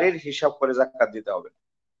সেই গাড়ির হিসাব করে জাকাত দিতে হবে না।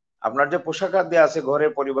 আপনার যে পোশাকাদি আছে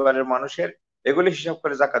ঘরের পরিবারের মানুষের, এগুলি হিসাব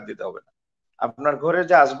করে জাকাত দিতে হবে না। আপনার ঘরে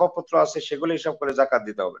যে আসবাবপত্র আছে সেগুলো হিসাব করে জাকাত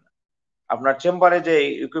দিতে হবে না। আপনার চেম্বারে যে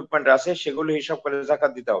ইকুইপমেন্ট আছে সেগুলো হিসাব করে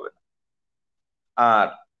জাকাত দিতে হবে না। আর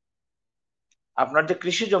আপনার যে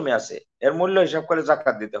কৃষি জমি আছে এর মূল্য হিসাব করে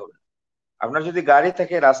জাকাত দিতে হবে না। আপনার যদি গাড়ি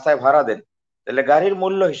থেকে রাস্তায় ভাড়া দেন তাহলে গাড়ির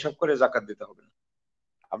মূল্য হিসাব করে জাকাত দিতে হবে না।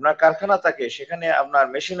 আপনার কারখানা থাকে সেখানে আপনার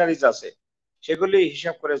মেশিনারিজ আছে, সেগুলি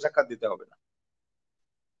হিসাব করে জাকাত দিতে হবে না।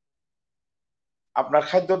 আপনার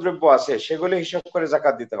খাদ্যদ্রব্য আছে সেগুলি হিসাব করে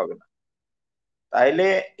জাকাত দিতে হবে না। তাইলে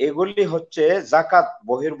এগুলি হচ্ছে জাকাত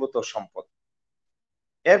বহির্ভূত সম্পদ।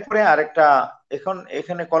 এরপরে আরেকটা, এখন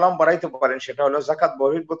এখানে কলাম বাড়াইতে পারেন, সেটা হলো জাকাত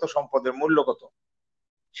বহির্ভূত সম্পদের মূল্য কত,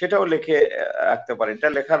 সেটাও লিখে রাখতে পারেন। এটা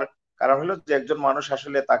লেখার কারণ হলো যে একজন মানুষ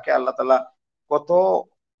আসলে তাকে আল্লাহ তাআলা কত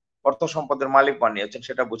অর্থ সম্পদের মালিক বানিয়েছেন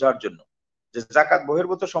সেটা বোঝার জন্য, যে জাকাত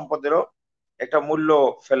বহির্ভূত সম্পদেরও একটা মূল্য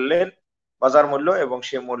ফেললেন, বাজার মূল্য, এবং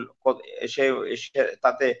সে মূল্য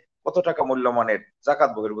তাতে কত টাকা মূল্যমানের জাকাত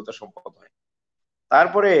বহির্ভূত সম্পদ হয়।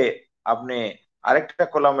 তারপরে আপনি আরেকটা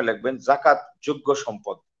কলামে লিখবেন জাকাত যোগ্য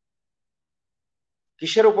সম্পদ।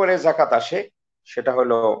 কিসের উপরে জাকাত আসে, সেটা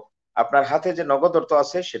হলো আপনার হাতে যে নগদ অর্থ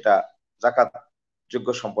আছে সেটা জাকাত যোগ্য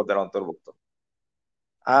সম্পদের অন্তর্ভুক্ত।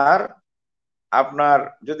 আর আপনার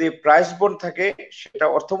যদি প্রাইস বন্ড থাকে সেটা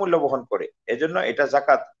অর্থমূল্য বহন করে, এজন্য এটা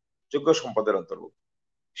জাকাত যোগ্য সম্পদের অন্তর্ভুক্ত।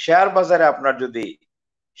 শেয়ার বাজারে আপনার যদি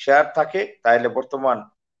শেয়ার থাকে তাহলে বর্তমান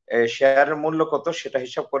শেয়ারের মূল্য কত সেটা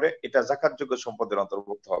হিসাব করে এটা জাকাতযোগ্য সম্পদের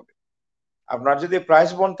অন্তর্ভুক্ত হবে। আপনার যদি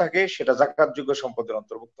প্রাইস বন্ড থাকে সেটা জাকাতযোগ্য সম্পদের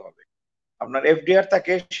অন্তর্ভুক্ত হবে। আপনার এফডিআর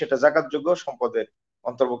থাকে সেটা জাকাতযোগ্য সম্পদের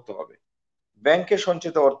অন্তর্ভুক্ত হবে। ব্যাংকে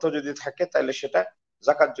সঞ্চিত অর্থ যদি থাকে তাহলে সেটা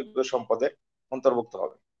জাকাতযোগ্য সম্পদের অন্তর্ভুক্ত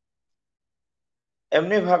হবে।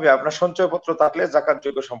 এমনি ভাবে আপনার সঞ্চয়পত্র থাকলে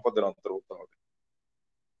জাকাতযোগ্য সম্পদের অন্তর্ভুক্ত হবে।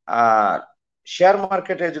 আর শেয়ার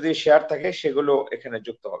মার্কেটে যদি শেয়ার থাকে সেগুলো এখানে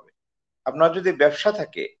যুক্ত হবে। আপনার যদি ব্যবসা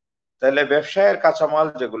থাকে তাহলে ব্যবসায়ের কাঁচামাল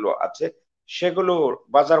যেগুলো আছে সেগুলোর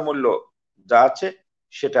বাজার মূল্য যা আছে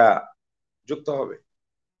সেটা যুক্ত হবে,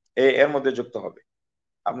 এর মধ্যে যুক্ত হবে।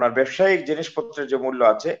 আপনার ব্যবসায়িক জিনিসপত্রের যে মূল্য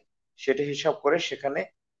আছে সেটা হিসাব করে সেখানে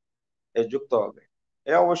যুক্ত হবে।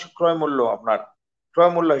 এটা অবশ্য ক্রয় মূল্য, আপনার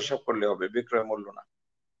ক্রয় মূল্য হিসাব করলে হবে, বিক্রয় মূল্য না।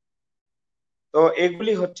 তো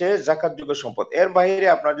এগুলি হচ্ছে জাকাতযোগ্য সম্পদ। এর বাইরে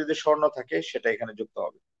আপনার যদি স্বর্ণ থাকে সেটা এখানে যুক্ত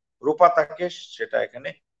হবে, রূপা থাকে সেটা এখানে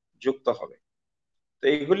যুক্ত হবে। তো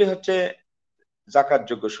এইগুলি হচ্ছে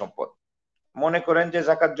জাকাতযোগ্য সম্পদ। মনে করেন যে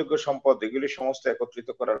জাকাতযোগ্য সম্পদ এগুলি সমস্ত একত্রিত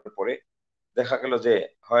করার পরে দেখা গেল যে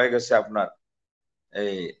হয়ে গেছে আপনার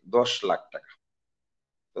এই 10 লাখ টাকা।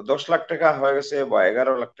 তো 10 লাখ টাকা হয়ে গেছে বা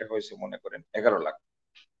 11 লাখ টাকা হয়েছে, মনে করেন 11 লাখ।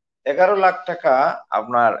 11 লাখ টাকা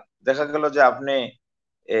আপনার দেখা গেল যে আপনি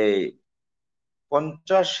এই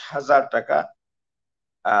 50,000 টাকা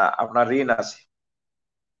আপনার ঋণ আছে,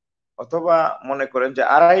 অথবা মনে করেন যে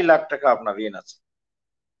 2.5 লাখ টাকা আপনার ঋণ আছে।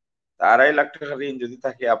 2.5 লাখ টাকা ঋণ যদি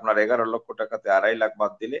থাকে আপনার 11 লক্ষ টাকাতে 2.5 লাখ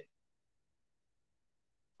বাদ দিলে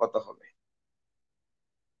কত হবে?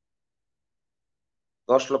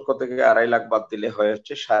 10 লক্ষ থেকে 2.5 লাখ বাদ দিলে হয়ে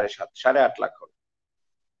হচ্ছে 7.5, 8.5 লাখ হবে।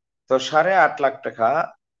 তো 8.5 লাখ টাকা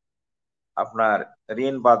আপনার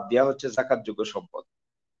ঋণ বাদ দেওয়া হচ্ছে জাকাতযোগ্য সম্পদ।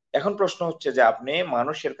 এখন প্রশ্ন হচ্ছে যে আপনি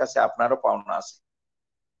মানুষের কাছে আপনারও পাওনা আছে,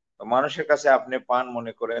 তো মানুষের কাছে আপনি পান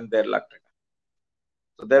মনে করেন 1.5 লাখ টাকা।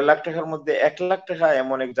 তো 1.5 লাখ টাকার মধ্যে 1 লাখ টাকা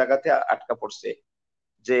এমন এক জায়গাতে আটকা পড়ছে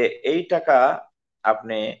যে এই টাকা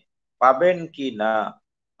আপনি পাবেন কি না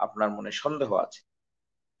আপনার মনে সন্দেহ আছে।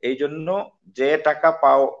 এই জন্য যে টাকা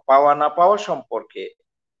পাওয়া না পাওয়া সম্পর্কে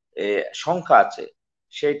সংখ্যা আছে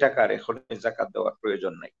সেই টাকার এখন জাকাত দেওয়ার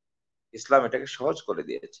প্রয়োজন নাই। ইসলাম এটাকে সহজ করে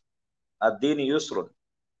দিয়েছে। আর দিন ইউসরুন।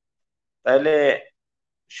 তাইলে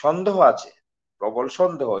সন্দেহ আছে, প্রবল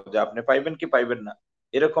সন্দেহ যে আপনি পাইবেন কি পাইবেন না,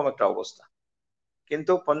 এরকম একটা অবস্থা।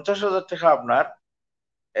 কিন্তু 50,000 টাকা আপনার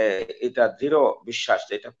এটা দৃঢ় বিশ্বাস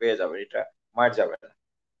যে এটা পেয়ে যাবে, এটা মার যাবে না।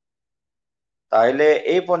 তাইলে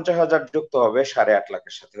এই 50,000 যুক্ত হবে 8.5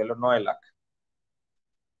 লাখের সাথে, হলো 9 লাখ।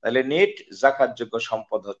 তাহলে নিট জাকাতযোগ্য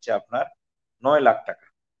সম্পদ হচ্ছে আপনার 9 লাখ টাকা।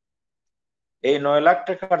 এই 9 লাখ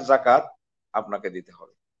টাকার জাকাত আপনাকে দিতে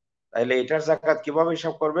হবে। তাহলে এটার জাকাত কিভাবে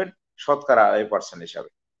হিসাব করবেন? শতকরা 2.5% হিসাবে।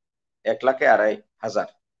 1,02,500।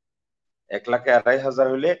 1,02,500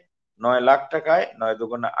 হইলে 9 লাখ টাকায় 9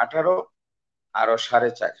 দুগুণে 18 আরো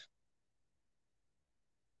 4.5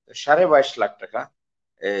 22.5 লাখ টাকা,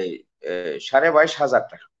 এই 22,500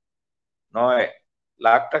 টাকা। 9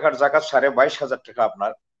 লাখ টাকার জাকাত 22,500 টাকা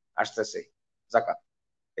আপনার আসতেছে জাকাত।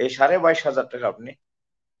 এই 22,500 টাকা আপনি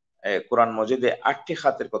কোরআন মজিদে 8টি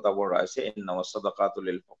খাতের কথা বলা হয়েছে, ইন্নামাস সাদাকাতু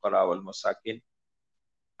লিল ফুকারা ওয়াল মাসাকিন।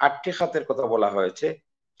 8টি খাতের কথা বলা হয়েছে।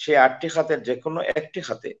 সেই 8টি খাতের যে কোনো একটি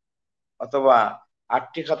খাতে অথবা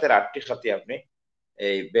 8টি খাতের 8টি খাতে আপনি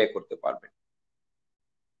এই ব্যয় করতে পারবেন।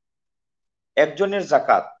 একজনের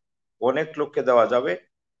জাকাত অনেক লোককে দেওয়া যাবে,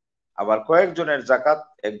 আবার কয়েকজনের জাকাত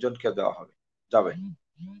একজনকে দেওয়া যাবে।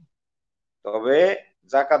 তবে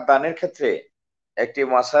জাকাত দানের ক্ষেত্রে একটি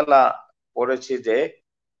মাসালা পড়েছি যে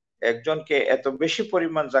একজনকে এত বেশি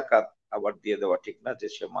পরিমাণ জাকাত আবার দিয়ে দেওয়া ঠিক না যে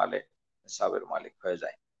সে নিসাবের মালিক হয়ে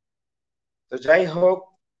যায়। তো যাই হোক,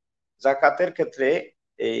 জাকাতের ক্ষেত্রে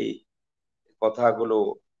এই কথাগুলো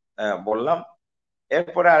বললাম।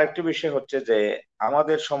 এরপরে আরেকটি বিষয় হচ্ছে যে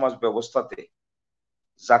আমাদের সমাজ ব্যবস্থাতে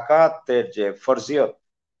জাকাতের যে ফরজিয়ত,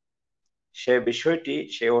 সে বিষয়টি,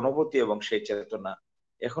 সে অনুভূতি এবং সেই চেতনা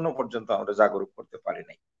এখনো পর্যন্ত আমরা জাগরুক করতে পারি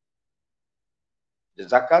নাই। যে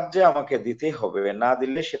জাকাত যে আমাকে দিতে হবে, না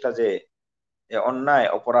দিলে সেটা যে অন্যায়,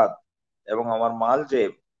 অপরাধ, এবং আমার মাল যে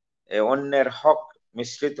অন্যের হক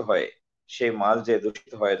মিশ্রিত হয়ে সেই মাল যে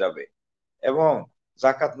দূষিত হয়ে যাবে, এবং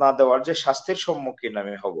জাকাত না দেওয়ার যে শাস্তির সম্মুখীন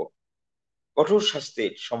আমি হব, কঠোর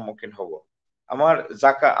শাস্তির সম্মুখীন হব।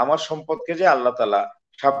 আমার সম্পদকে যে আল্লাহ তাআলা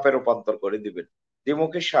সাপে রূপান্তর করে দিবেন,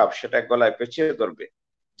 দ্বিমুখী সাপ, সেটা গলায় পেঁচিয়ে ধরবে,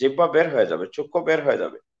 জিহ্বা বের হয়ে যাবে, চক্ষু বের হয়ে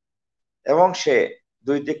যাবে, এবং সে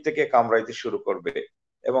দুই দিক থেকে কামড়াইতে শুরু করবে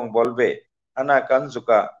এবং বলবে, আনা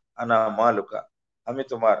কানজুকা আনা মালুকা, আমি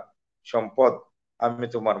তোমার সম্পদ, আমি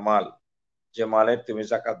তোমার মাল, যে মালের তুমি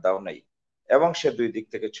জাকাত দাও নাই। এবং সে দুই দিক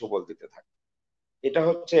থেকে ছোবল দিতে থাকে। এটা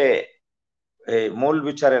হচ্ছে এই মূল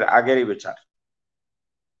বিচারের আগেরই বিচার।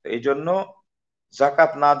 এই জন্য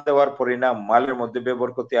জাকাত না দেওয়ার পরিণাম মালের মধ্যে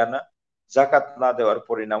বেবরকতি আনা। জাকাত না দেওয়ার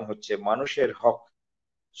পরিণাম হচ্ছে মানুষের হক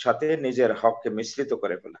সাথে নিজের হককে মিশ্রিত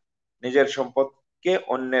করে ফেলা, নিজের সম্পদকে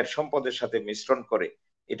অন্যের সম্পদের সাথে মিশ্রণ করে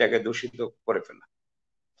এটাকে দূষিত করে ফেলা।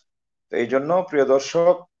 তো এই জন্য প্রিয়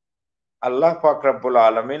দর্শক, আল্লাহ পাক রব্বুল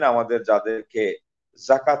আলামিন আমাদের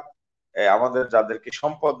যাদেরকে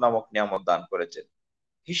সম্পদ নামক নিয়ামত দান করেছেন,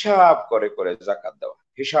 হিসাব করে করে জাকাত দেওয়া,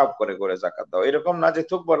 হিসাব করে করে জাকাত দেওয়া। এরকম না যে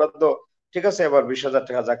থুক বরাদ্দ, ঠিক আছে এবার 20,000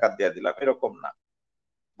 টাকা জাকাত দিয়ে দিলাম, এরকম না।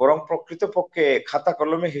 বরং প্রকৃতপক্ষে খাতা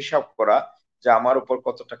কলমে হিসাব করা যে আমার উপর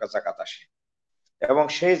কত টাকা জাকাত আসে, এবং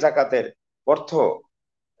সেই জাকাতের অর্থ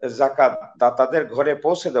জাকাত দাতাদের ঘরে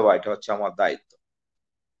পৌঁছে দেওয়া, এটা হচ্ছে আমার দায়িত্ব।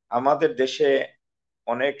 আমাদের দেশে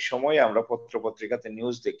অনেক সময় আমরা পত্র পত্রিকাতে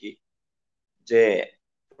নিউজ দেখি যে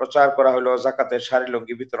প্রচার করা হলো জাকাতের শাড়ি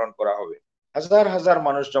লুঙ্গি বিতরণ করা হবে, হাজার হাজার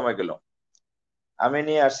মানুষ জমে গেল। আমি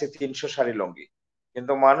নিয়ে আসছি 300 শাড়ি লুঙ্গি,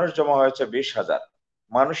 কিন্তু মানুষ জমা হয়েছে 20,000।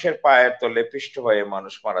 মানুষের পায়ের তলে পিষ্ট হয়ে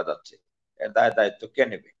মানুষ মারা যাচ্ছে। এর দায়িত্ব কে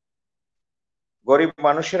নেবে? গরিব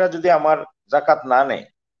মানুষেরা যদি আমার জাকাত না নেয়,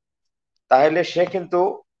 তাহলে সে কিন্তু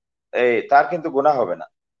তার কিন্তু গুনাহ হবে না,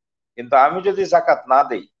 কিন্তু আমি যদি জাকাত না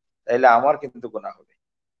দেই তাহলে আমার কিন্তু গুনাহ হবে।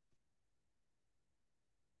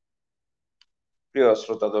 প্রিয়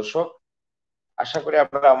শ্রোতা দর্শক, আশা করি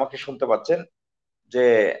আপনারা আমাকে শুনতে পাচ্ছেন। যে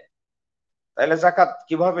তাহলে জাকাত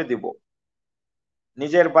কিভাবে দিব?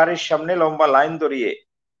 নিজের বাড়ির সামনে লম্বা লাইন ধরিয়ে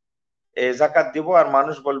জাকাত দিব, আর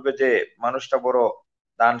মানুষ বলবে যে মানুষটা বড়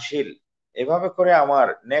দানশীল। এভাবে করে আমার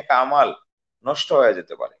নেক আমাল নষ্ট হয়ে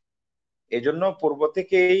যেতে পারে। এই জন্য পূর্ব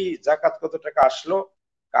থেকেই জাকাত কত টাকা আসলো,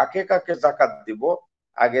 কাকে কাকে জাকাত দিব,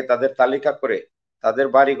 আগে তাদের তালিকা করে তাদের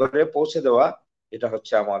বাড়ি ঘরে পৌঁছে দেওয়া, এটা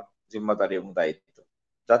হচ্ছে আমার জিম্মাদারি এবং দায়িত্ব,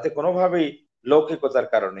 যাতে কোনোভাবেই লৌকিকতার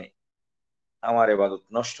কারণে আমার ইবাদত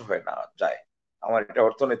নষ্ট হয়ে না যায়। আমার এটা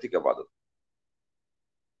অর্থনৈতিক ইবাদত।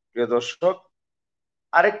 প্রিয় দর্শক,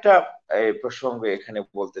 আরেকটা প্রসঙ্গে এখানে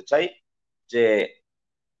বলতে চাই যে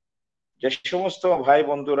যে সমস্ত ভাই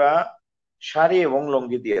বন্ধুরা শাড়ি এবং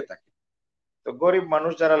লুঙ্গি দিয়ে থাকে, তো গরিব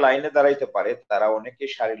মানুষ যারা লাইনে দাঁড়াইতে পারে তারা অনেকেই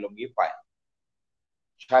শাড়ি লুঙ্গি পায়।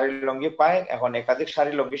 শাড়ি লুঙ্গি পায়, এখন একাধিক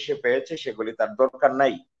শাড়ি লুঙ্গি সে পেয়েছে, সেগুলি তার দরকার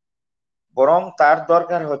নাই, বরং তার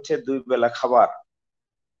দরকার হচ্ছে 2 বেলা খাবার।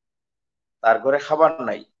 তার ঘরে খাবার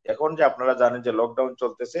নাই। এখন যে আপনারা জানেন যে লকডাউন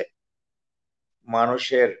চলতেছে,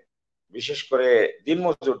 মানুষের বিশেষ করে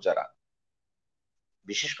দিনমজুর যারা,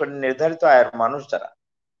 বিশেষ করে নির্ধারিত আয়ের মানুষ যারা,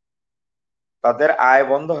 তাদের আয়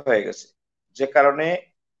বন্ধ হয়ে গেছে, যে কারণে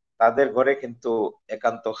তাদের ঘরে কিন্তু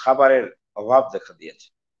একান্ত খাবারের অভাব দেখা দিয়েছে।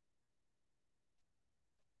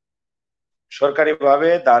 সরকারিভাবে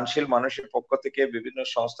দানশীল মানুষের পক্ষ থেকে, বিভিন্ন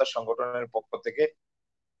সংস্থা সংগঠনের পক্ষ থেকে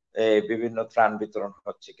বিভিন্ন ত্রাণ বিতরণ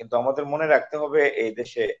হচ্ছে, কিন্তু আমাদের মনে রাখতে হবে এই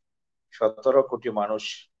দেশে 17 কোটি মানুষ,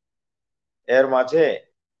 এর মাঝে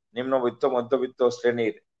নিম্নবিত্ত মধ্যবিত্ত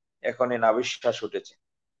শ্রেণীর এখনই নাভিশ্বাস উঠেছে।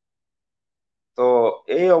 তো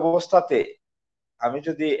এই অবস্থাতে আমি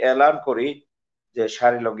যদি এলান করি যে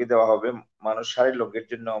শাড়ি লুঙ্গি দেওয়া হবে, মানুষ শাড়ি লুঙ্গির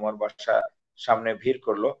জন্য আমার বাসা সামনে ভিড়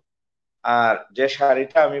করলো, আর যে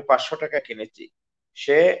শাড়িটা আমি 500 টাকা কিনেছি,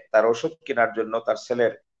 সে তার ওষুধ কেনার জন্য, তার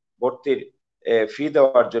ছেলের ভর্তির ফি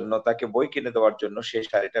দেওয়ার জন্য, তাকে বই কিনে দেওয়ার জন্য সেই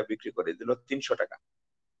শাড়িটা বিক্রি করে দিল 300 টাকা।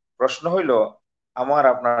 প্রশ্ন হইল, আমার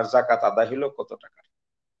আপনার জাকাত আদায় হইল কত টাকা?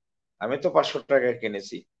 আমি তো 500 টাকা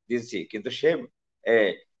কিনেছি, দিয়েছি, কিন্তু সে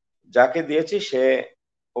যাকে দিয়েছি সে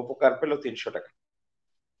উপকার পেল 300 টাকা।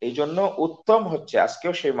 এই জন্য উত্তম হচ্ছে,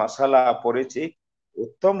 আজকেও সেই মাসালা পড়েছি,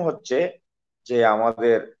 উত্তম হচ্ছে যে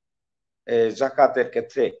আমাদের জাকাতের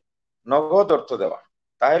ক্ষেত্রে নগদ অর্থ দেওয়া।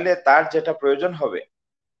 তাহলে তার যেটা প্রয়োজন হবে,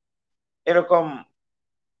 এরকম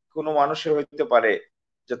কোনো মানুষের হইতে পারে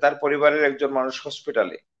যে তার পরিবারের একজন মানুষ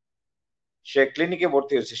হসপিটালে, সে ক্লিনিকে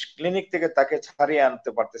ভর্তি হয়েছে, ক্লিনিক থেকে তাকে ছাড়িয়ে আনতে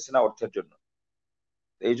পারতেছে না অর্থের জন্য।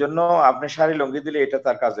 এই জন্য আপনি শাড়ি লুঙ্গি দিলে এটা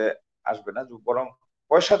তার কাজে আসবে না, বরং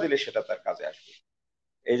পয়সা দিলে সেটা তার কাজে আসবে।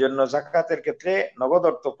 এই জন্য জাকাতের ক্ষেত্রে নগদ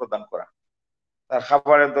অর্থ প্রদান করা। তার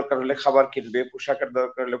খাবারের দরকার হলে খাবার কিনবে, পোশাকের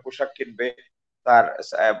দরকার হলে পোশাক কিনবে, তার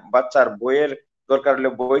বাচ্চার বইয়ের দরকার হলে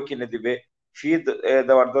বই কিনে দিবে, ফি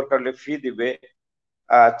দেওয়ার দরকার হলে ফি দিবে,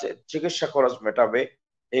 চিকিৎসা খরচ মেটাবে,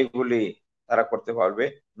 এইগুলি তারা করতে পারবে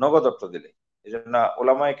নগদ অর্থ দিলে। এই জন্য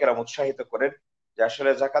ওলামায়ে কেরাম উৎসাহিত করেন যে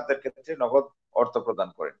আসলে জাকাতের ক্ষেত্রে নগদ অর্থ প্রদান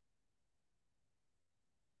করেন।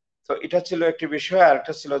 তো এটা ছিল একটি বিষয়। আর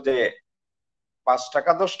একটা ছিল যে 5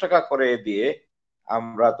 টাকা 10 টাকা করে দিয়ে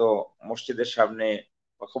আমরা তো মসজিদের সামনে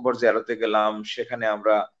কবর জিয়ারতে গেলাম, সেখানে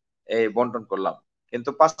আমরা এই বন্টন করলাম, কিন্তু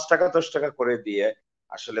 5 টাকা 10 টাকা করে দিয়ে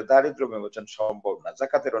আসলে দারিদ্র বিমোচন সম্ভব না।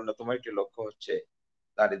 জাকাতের অন্যতম একটি লক্ষ্য হচ্ছে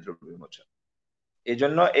দারিদ্র বিমোচন। এই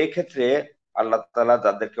জন্য এই ক্ষেত্রে আল্লাহ তাআলা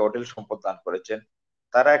যাদেরকে অঢেল সম্পদ দান করেছেন,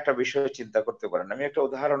 তারা একটা বিষয় চিন্তা করতে পারেন। আমি একটা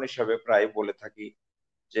উদাহরণ হিসাবে প্রায় বলে থাকি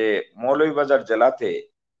যে মৌলভীবাজার জেলাতে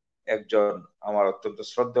একজন আমার অত্যন্ত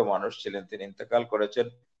শ্রদ্ধেয় মানুষ ছিলেন, তিনি ইন্তেকাল করেছেন।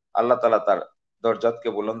 আল্লাহ তাআলা তার দরজাতকে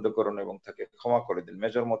বুলন্দ করুন এবং তাকে ক্ষমা করে দিন।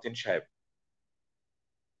 মেজর মতিন সাহেব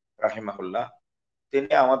রাহিমাহুল্লাহ,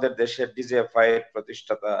 তিনি আমাদের দেশের ডিজিএফআই এর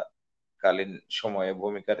প্রতিষ্ঠাতা কালীন সময়ে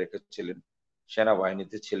ভূমিকা রেখেছিলেন,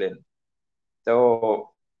 সেনাবাহিনীতে ছিলেন। তো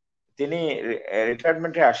তিনি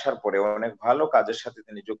রিটায়ারমেন্টে আসার পরে অনেক ভালো কাজের সাথে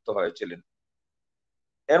তিনি যুক্ত হয়েছিলেন।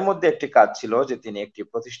 এর মধ্যে একটি কাজ ছিল যে তিনি একটি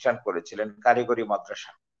প্রতিষ্ঠান করেছিলেন, কারিগরি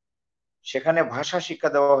মাদ্রাসা। সেখানে ভাষা শিক্ষা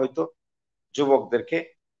দেওয়া হইতো যুবকদেরকে,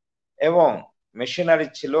 এবং মেশিনারি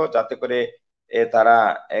ছিল যাতে করে তারা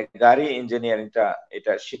গাড়ি ইঞ্জিনিয়ারিংটা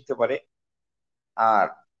এটা শিখতে পারে, আর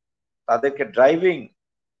তাদেরকে ড্রাইভিং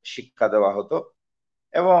শিক্ষা দেওয়া হতো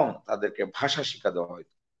এবং তাদেরকে ভাষা শিক্ষা দেওয়া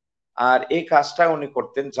হতো। আর এই কাজটা উনি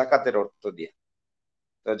করতেন জাকাতের অর্থ দিয়ে।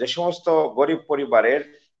 তো যে সমস্ত গরিব পরিবারের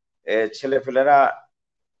ছেলেপেলেরা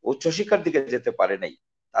উচ্চশিক্ষার দিকে যেতে পারে নাই,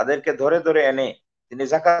 তাদেরকে ধরে ধরে এনে তিনি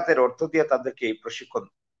জাকাতের অর্থ দিয়ে তাদেরকে এই প্রশিক্ষণ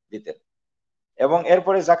দিতেন, এবং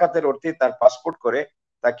এরপরে জাকাতের অর্থে তার পাসপোর্ট করে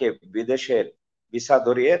তাকে বিদেশের ভিসা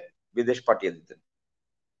ধরিয়ে বিদেশ পাঠিয়ে দিতেন।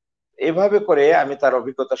 এভাবে করে আমি তার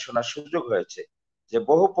অভিজ্ঞতা শোনার সুযোগ হয়েছে যে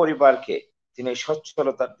বহু পরিবারকে তিনি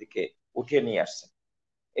সচ্ছলতার দিকে উঠিয়ে নিয়ে আসছেন।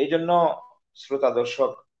 এই জন্য শ্রোতা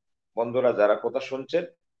দর্শক বন্ধুরা যারা কথা শুনছেন,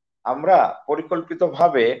 আমরা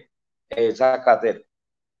পরিকল্পিতভাবে এই জাকাতের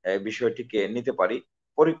বিষয়টিকে নিতে পারি,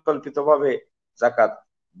 পরিকল্পিতভাবে জাকাত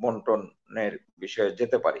বন্টনের বিষয়ে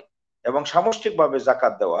যেতে পারি, এবং সামষ্টিকভাবে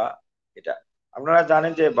জাকাত দেওয়া। এটা আপনারা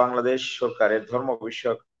জানেন যে বাংলাদেশ সরকারের ধর্ম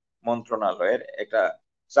বিষয়ক মন্ত্রণালয়ের একটা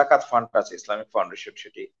জাকাত ফান্ড আছে, ইসলামিক ফাউন্ডেশন,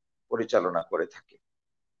 সেটি পরিচালনা করে থাকে।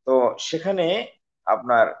 তো সেখানে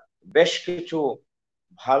আপনার বেশ কিছু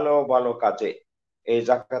ভালো ভালো কাজে এই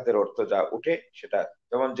জাকাতের অর্থ যা উঠে, সেটা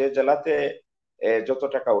যেমন যে জেলাতে যত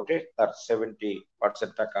টাকা উঠে তার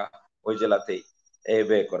 70% টাকা ওই জেলাতেই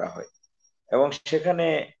ব্যয় করা হয়। এবং সেখানে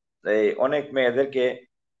এই অনেক মেয়েদেরকে,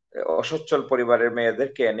 অসচ্ছল পরিবারের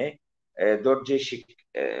মেয়েদেরকে এনে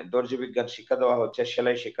দর্জি বিজ্ঞান শিক্ষা দেওয়া হচ্ছে,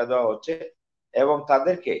 সেলাই শিক্ষা দেওয়া হচ্ছে, এবং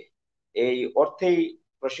তাদেরকে এই অর্থেই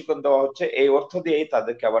প্রশিক্ষণ দেওয়া হচ্ছে, এই অর্থ দিয়েই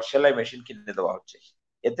তাদেরকে আবার সেলাই মেশিন কিনে দেওয়া হচ্ছে।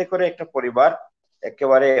 এতে করে একটা পরিবার,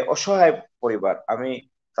 একেবারে অসহায় পরিবার, আমি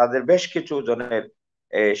তাদের বেশ কিছু জনের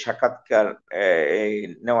সাক্ষাৎকার এই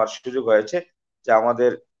নেওয়ার সুযোগ হয়েছে, যে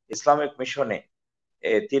আমাদের ইসলামিক মিশনে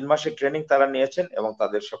 3 মাসের ট্রেনিং তারা নিয়েছেন এবং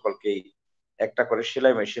তাদের সকলকেই একটা করে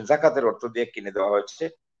সেলাই মেশিন জাকাতের অর্থ দিয়ে কিনে দেওয়া হয়েছে,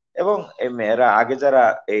 এবং এই মেয়েরা আগে যারা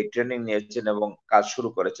এই ট্রেনিং নিয়েছেন এবং কাজ শুরু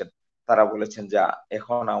করেছেন তারা বলেছেন যে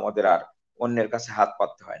এখন আমাদের আর অন্যের কাছে হাত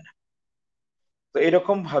পাততে হয় না। তো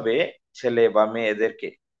এরকম ভাবে ছেলে বা মেয়েদেরকে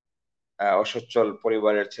অসচ্ছল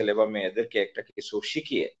পরিবারের ছেলে বা মেয়েদেরকে একটা কিছু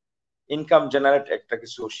শিখিয়ে, ইনকাম জেনারেট একটা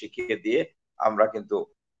কিছু শিখিয়ে দিয়ে আমরা কিন্তু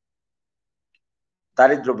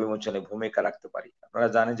দারিদ্র বিমোচনে ভূমিকা রাখতে পারি। আপনারা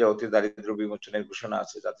জানেন যে অতি দারিদ্র বিমোচনের ঘোষণা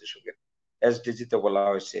আছে জাতিসংঘের। এসডিজি তে বলা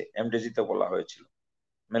হয়েছে, এমডিজি তে বলা হয়েছিল।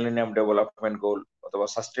 মিলেনিয়াম ডেভেলপমেন্ট গোল অথবা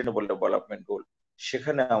সাস্টেইনেবল ডেভেলপমেন্ট গোল,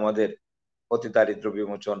 সেখানে আমাদের অতি দারিদ্র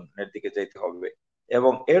বিমোচনের দিকে যেতে হবে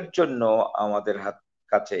এবং এর জন্য আমাদের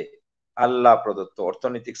কাছে আল্লাহ প্রদত্ত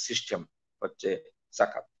অর্থনৈতিক সিস্টেম হচ্ছে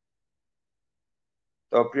যাকাত।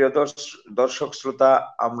 তো প্রিয় দর্শক শ্রোতা,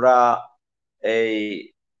 আমরা এই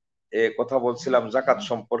কথা বলছিলাম যাকাত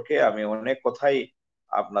সম্পর্কে। আমি অনেক কথাই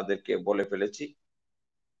আপনাদেরকে বলে ফেলেছি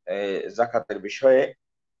যাকাতের বিষয়ে।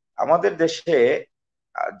 আমাদের দেশে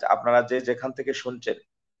আপনারা যে যেখান থেকে শুনছেন,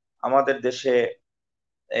 আমাদের দেশে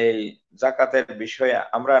এই যাকাতের বিষয়ে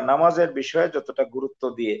আমরা নামাজের বিষয়ে যতটা গুরুত্ব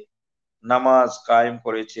দিয়ে নামাজ কায়েম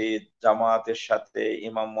করেছি, জামাতের সাথে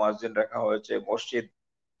ইমাম মুয়াজ্জিন রাখা হয়েছে, মসজিদ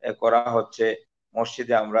করা হচ্ছে,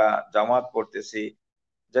 মসজিদে আমরা জামাত পড়তেছি,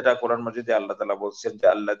 যেটা কোরআন মাজিদে আল্লাহ তাআলা বলছেন যে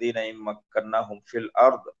আল্লাযীনা ইম্মাক্কান্নাহুম ফিল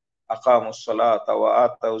আরদ আকামুস সালাতা ওয়া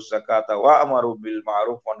আতাউজ যাকাতা ওয়া আমারু বিল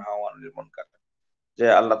মা'রুফ ওয়া নাহাউ আনিল মুনকার। যে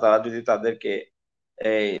আল্লাহ তাআলা যদি তাদেরকে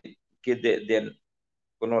এই কি দেন,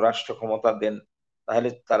 কোন রাষ্ট্র ক্ষমতা দেন, তাহলে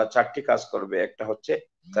তারা ৪ টি কাজ করবে। একটা হচ্ছে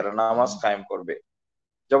তারা নামাজ কায়েম করবে।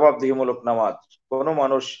 জবাবদিহিমূলক নামাজ। কোন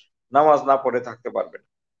মানুষ নামাজ না পড়ে থাকতে পারবে না।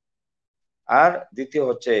 আর দ্বিতীয়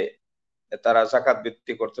হচ্ছে তারা যাকাত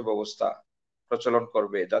ভিত্তিক অর্থ ব্যবস্থা প্রচলন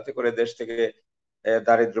করবে, যাতে করে দেশ থেকে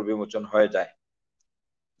দারিদ্র বিমোচন হয়ে যায়।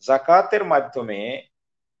 যাকাতের মাধ্যমে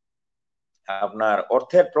আপনার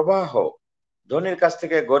অর্থের প্রবাহ ধনীর কাছ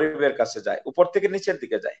থেকে গরিবের কাছে যায়, উপর থেকে নিচের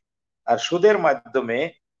দিকে যায়। আর সুদের মাধ্যমে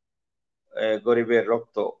গরিবের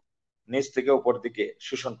রক্ত নিচ থেকে উপর দিকে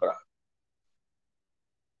শোষণ করা হয়।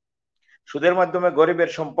 সুদের মাধ্যমে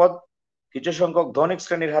গরিবের সম্পদ কিছু সংখ্যক ধনিক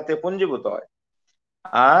শ্রেণীর হাতে পুঞ্জীভূত হয়,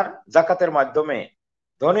 আর যাকাতের মাধ্যমে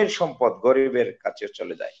ধনীর সম্পদ গরিবের কাছে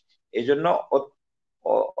চলে যায়। এই জন্য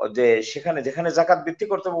যে সেখানে যেখানে যাকাত ভিত্তিক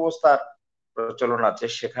অর্থ ব্যবস্থার প্রচলন আছে,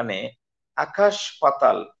 সেখানে আকাশ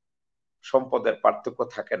পাতাল সম্পদের পার্থক্য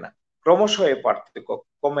থাকে না। ক্রমশ এই পার্থক্য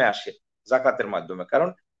কমে আসে যাকাতের মাধ্যমে, কারণ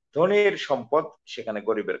ধনীর সম্পদ সেখানে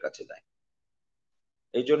গরিবের কাছে যায়।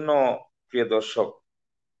 এই জন্য প্রিয় দর্শক,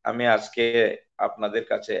 আমি আজকে আপনাদের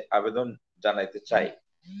কাছে আবেদন জানাইতে চাই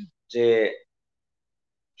যে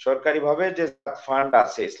সরকারিভাবে যে ফান্ড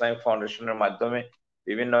আছে ইসলামিক ফাউন্ডেশনের মাধ্যমে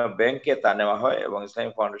বিভিন্ন ব্যাংকে তা নেওয়া হয় এবং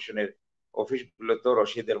ইসলামিক ফাউন্ডেশনের অফিসগুলোতেও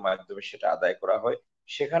রসিদের মাধ্যমে সেটা আদায় করা হয়।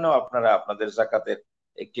 সেখানেও আপনারা আপনাদের যাকাতের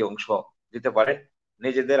একটি অংশ দিতে পারেন,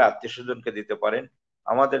 নিজেদের আত্মীয় স্বজনকে দিতে পারেন।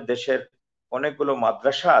 আমাদের দেশের অনেকগুলো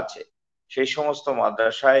মাদ্রাসা আছে, সেই সমস্ত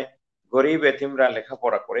মাদ্রাসায় গরিব এতিমরা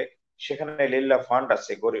লেখাপড়া করে, সেখানে লিল্লাহ ফান্ড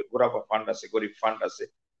আছে, গরিব গুরাবা ফান্ড আছে, গরিব ফান্ড আছে।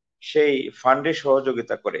 সেই ফান্ডে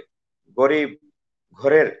সহযোগিতা করে গরিব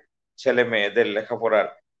ঘরের ছেলে মেয়েদের লেখাপড়ার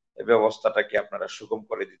ব্যবস্থাটাকে আপনারা সুগম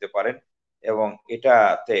করে দিতে পারেন এবং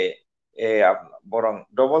এটাতে বরং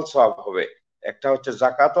ডবল সওয়াব হবে। একটা হচ্ছে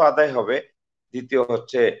যাকাতও আদায় হবে, দ্বিতীয়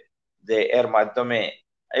হচ্ছে যে এর মাধ্যমে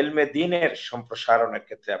ইলমে দ্বীনের সম্প্রসারণের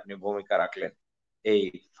ক্ষেত্রে আপনি ভূমিকা রাখলেন, এই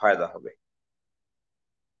ফায়দা হবে।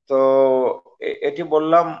 তো এটি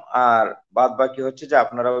বললাম। আর বাদ বাকি হচ্ছে যে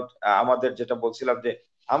আপনারাও আমাদের যেটা বলছিলাম যে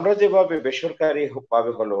আমরা যেভাবে বেসরকারি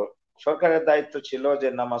ভাবে হলো, সরকারের দায়িত্ব ছিল যে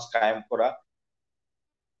নামাজ কায়েম করা,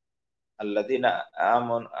 আল্লাযীনা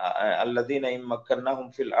আল্লাযীনা ইম্মাক্কান্নাহুম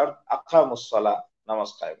ফিল আরদ আকামুস সালাহ, নামাজ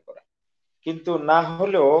কায়েম করা। কিন্তু না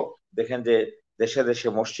হলেও দেখেন যে দেশে দেশে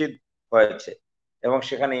মসজিদ হয়েছে এবং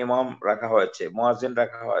সেখানে ইমাম রাখা হয়েছে, মুয়াজ্জিন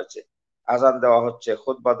রাখা হয়েছে, আজান দেওয়া হচ্ছে,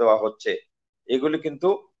 খুতবা দেওয়া হচ্ছে। এগুলি কিন্তু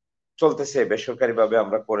চলতেছে, বেসরকারিভাবে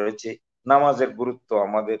আমরা করেছি। নামাজের গুরুত্ব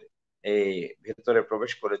আমাদের এই ভেতরে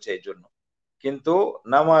প্রবেশ করেছে এই জন্য। কিন্তু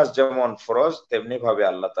নামাজ যেমন ফরজ, তেমনি ভাবে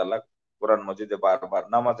আল্লাহ তাআলা কোরআন মাজিদে বারবার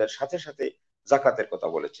নামাজের সাথে সাথে যাকাতের কথা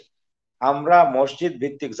বলেছেন। আমরা মসজিদ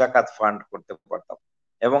ভিত্তিক যাকাত ফান্ড করতে পারতাম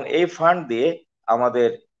এবং এই ফান্ড দিয়ে আমাদের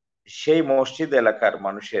সেই মসজিদ এলাকার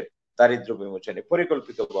মানুষের দারিদ্র বিমোচনে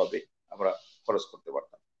পরিকল্পিতভাবে আমরা খরচ করতে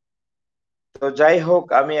পারতাম। তো যাই হোক,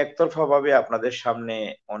 আমি একতরফা ভাবে আপনাদের সামনে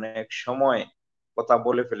অনেক সময় কথা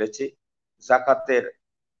বলে ফেলেছি। যাকাতের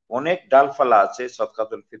অনেক ডালপালা আছে,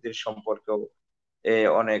 সদকাতুল ফিতর সম্পর্কেও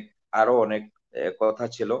অনেক আরো অনেক কথা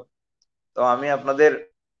ছিল। তো আমি আপনাদের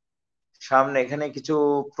সামনে এখানে কিছু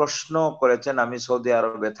প্রশ্ন করেছেন। আমি সৌদি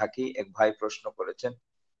আরবে থাকি, এক ভাই প্রশ্ন করেছেন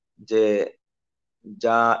যে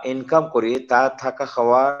যা ইনকাম করি তা থাকা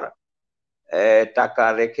খাওয়ার টাকা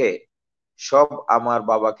রেখে সব আমার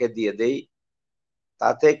বাবাকে দিয়ে দেই,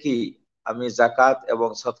 তাতে কি আমি জাকাত এবং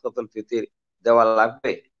সদকাতুল ফিতর দেওয়া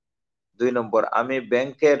লাগবে? 2 নম্বর, আমি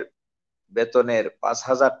ব্যাংকের বেতনের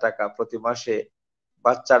 5,000 টাকা প্রতি মাসে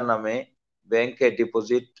বাচ্চার নামে ব্যাংকে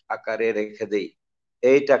ডিপোজিট আকারে রেখে দেই,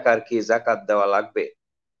 এই টাকার কি জাকাত দেওয়া লাগবে?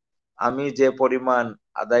 আমি যে পরিমাণ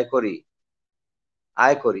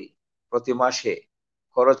আয় করি প্রতি মাসে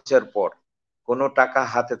খরচের পর কোনো টাকা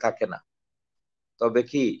হাতে থাকে না, তবে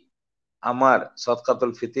কি আমার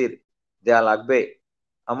সদকাতুল ফিতর দেয়া লাগবে?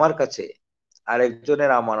 আমার কাছে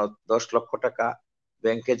আরেকজনের আমানত 10 লক্ষ টাকা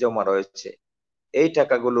ব্যাংকে জমা রয়েছে, এই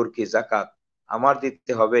টাকাগুলোর কি জাকাত আমার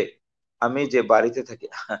দিতে হবে? আমি যে বাড়িতে থাকি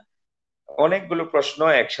অনেকগুলো প্রশ্ন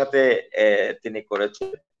একসাথে তিনি করেছেন।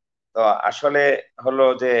 তো আসলে হলো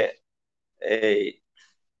যে এই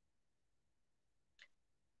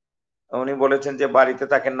উনি বলেছেন যে বাড়িতে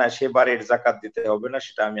থাকেন না, সে বাড়ির জাকাত দিতে হবে না,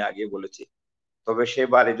 সেটা আমি আগে বলেছি। তবে সেই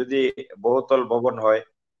বাড়ি যদি বহুতল ভবন হয়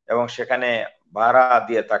এবং সেখানে ভাড়া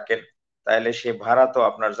দিয়ে থাকেন, তাহলে সেই ভাড়া তো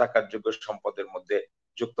আপনার জাকাতযোগ্য সম্পদের মধ্যে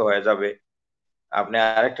যুক্ত হয়ে যাবে। আপনি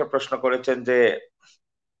আরেকটা প্রশ্ন করেছেন যে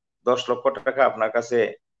 10 লক্ষ টাকা আপনার কাছে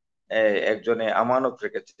একজনে আমানত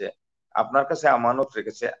রেখেছে। আপনার কাছে আমানত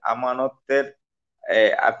রেখেছে, আমানতের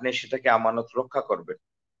আপনি সেটাকে আমানত রক্ষা করবেন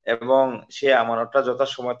এবং সে আমানতটা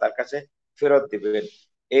যথাসময়ে তার কাছে ফেরত দিবেন।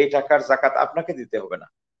 এই টাকার জাকাত আপনাকে দিতে হবে না,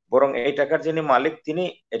 বরং এই টাকার যিনি মালিক তিনি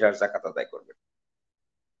এটার জাকাত আদায় করবেন।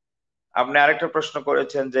 আপনি আরেকটা প্রশ্ন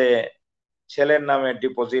করেছেন যে ছেলের নামে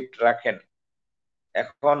ডিপোজিট রাখেন,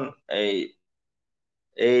 এখন এই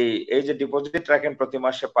এই এই যে ডিপোজিট রাখেন প্রতি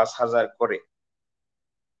মাসে 5,000 করে,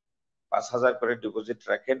 5,000 করে ডিপোজিট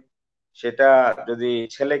রাখেন, সেটা যদি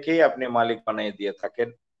ছেলেকেই আপনি মালিক বানিয়ে দিয়ে থাকেন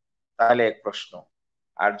তাহলে এক প্রশ্ন।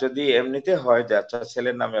 আর যদি এমনিতে হয় যে আচ্ছা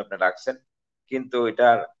ছেলের নামে আপনি রাখছেন, কিন্তু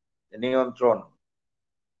এটার নিয়ন্ত্রণ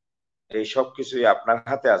এই সবকিছুই আপনার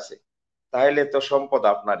হাতে আছে, তাহলে তো সম্পদ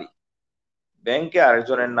আপনারই, ব্যাংকে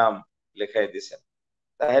আরেকজনের নাম লেখাই দিছেন,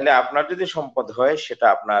 তাহলে আপনার যদি সম্পদ হয় সেটা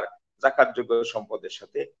আপনার জাকাতযোগ্য সম্পদের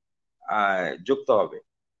সাথে যুক্ত হবে।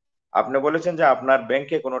 আপনি বলেছেন যে আপনার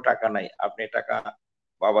ব্যাংকে কোনো টাকা নাই, আপনি টাকা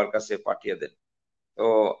বাবার কাছে পাঠিয়ে দেন। তো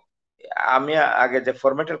আমি আগে যে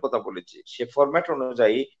ফরম্যাটের কথা বলেছি সে ফরম্যাট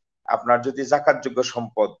অনুযায়ী আপনার যদি জাকাতযোগ্য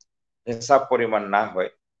সম্পদ হিসাব পরিমাণ না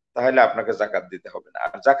হয় তাহলে আপনাকে জাকাত দিতে হবে না।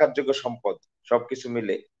 আর জাকাতযোগ্য সম্পদ সবকিছু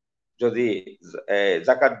মিলে যদি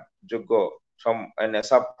জাকাতযোগ্য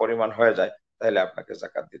নেশাব পরিমাণ হয়ে যায় তাহলে আপনাকে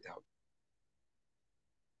জাকাত দিতে হবে।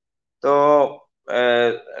 তো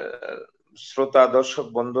আহ, শ্রোতা দর্শক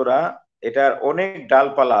বন্ধুরা, এটার অনেক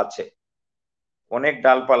ডালপালা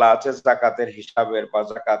আছে জাকাতের হিসাবের বা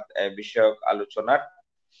জাকাত বিষয়ক আলোচনার।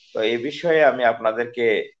 তো এই বিষয়ে আমি আপনাদেরকে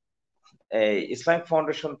ইসলামিক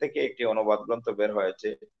ফাউন্ডেশন থেকে একটি অনুবাদ গ্রন্থ বের হয়েছে,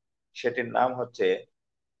 সেটির নাম হচ্ছে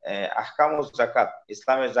আহকামুজ জাকাত,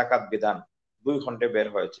 ইসলামের জাকাত বিধান, 2 খণ্ডে বের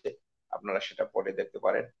হয়েছে, আপনারা সেটা পড়ে দেখতে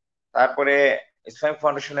পারেন। তারপরে ইসলামিক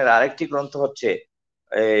ফাউন্ডেশনের আরেকটি গ্রন্থ হচ্ছে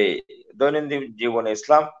এই দৈনন্দিন জীবনে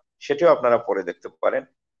ইসলাম, সেটিও আপনারা পড়ে দেখতে পারেন।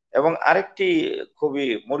 এবং আরেকটি খুবই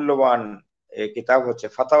মূল্যবান কিতাব হচ্ছে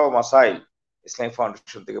ফাতাওয়া মাসাইল, ইসলামিক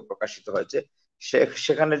ফাউন্ডেশন থেকে প্রকাশিত হয়েছে।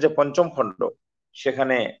 সেখানে যে 5ম খণ্ড,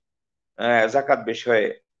 সেখানে জাকাত বিষয়ে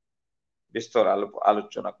বিস্তর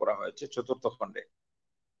আলোচনা করা হয়েছে 4র্থ খণ্ডে।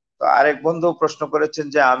 তো আরেক বন্ধু প্রশ্ন করেছেন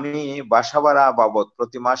যে আমি বাসা ভাড়া বাবদ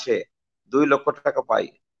প্রতি মাসে 2 লক্ষ টাকা পাই,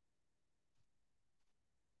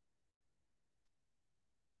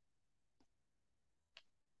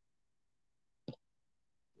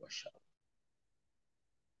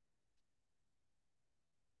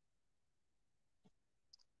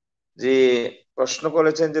 যে প্রশ্ন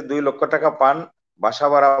করেছেন যে 2 লক্ষ টাকা পান বাসা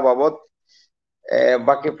ভাড়া বাবদ,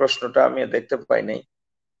 বাকি প্রশ্নটা আমি দেখতে পাই নাই।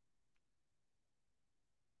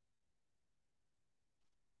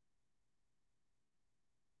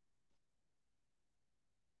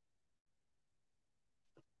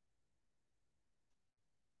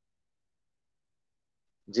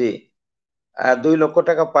 জি, 2 লক্ষ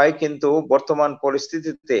টাকা পাই, কিন্তু বর্তমান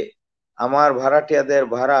পরিস্থিতিতে আমার ভাড়াটিয়াদের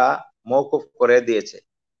ভাড়া মওকুফ করে দিয়েছে।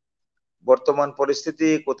 বর্তমান পরিস্থিতি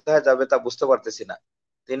কোথায় যাবে তা বুঝতে পারতেছি না।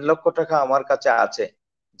 3 লক্ষ টাকা আমার কাছে আছে,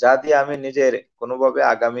 যা দিয়ে আমি নিজের কোনোভাবে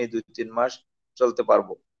আগামী 2-3 মাস চলতে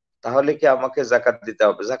পারবো। তাহলে কি আমাকে জাকাত দিতে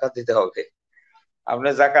হবে? জাকাত দিতে হবে। আপনি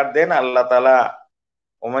জাকাত দেন, আল্লাহ তাআলা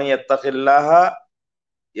ওমান ইয়াত্তাকিল্লাহা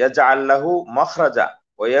ইয়াজআল লাহু মাখরাজা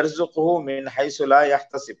ওয়া ইয়ারযুকুহু মিন হাইসু লা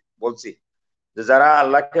ইয়াহতাসিব, বলছি যে যারা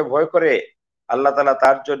আল্লাহকে ভয় করে আল্লাহ তাআলা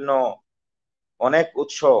তার জন্য অনেক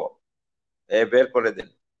উৎস বের করে দেন।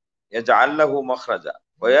 ইয়াজআল লাহু মাখরাজা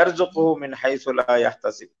ওয়া ইয়ারযুকুহু মিন হাইসু লা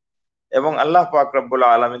ইয়াহতাসিব, এবং আল্লাহ পাক রব্বুল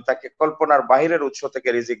আলামিন তাকে কল্পনার বাহিরের উৎস থেকে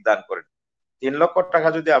রিজিক দান করেন। 3 লক্ষ টাকা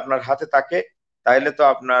যদি আপনার হাতে থাকে তাইলে তো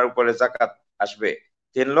আপনার উপরে জাকাত আসবে।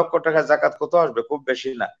 3 লক্ষ টাকা জাকাত কত আসবে? খুব বেশি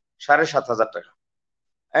না, 7,500 টাকা।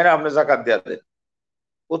 আপনি জাকাত দিয়া দেন।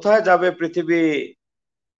 কোথায় যাবে পৃথিবী?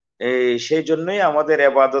 সেই জন্যই আমাদের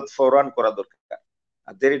এবাদত ফৌরান করা দরকার,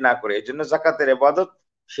 দেরি না করে। এই জন্য জাকাতের এবাদত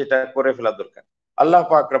সেটা করে ফেলা দরকার। আল্লাহ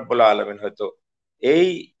পাক রব্বুল আলামিন হয়তো এই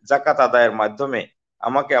জাকাত আদায়ের মাধ্যমে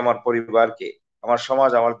আমাকে, আমার পরিবারকে, আমার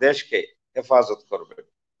সমাজ, আমার দেশকে হেফাজত করবে।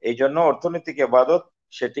 এই জন্য অর্থনৈতিক এবাদত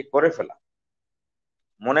সেটি করে ফেলা।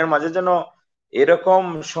 মনের মাঝে যেন এরকম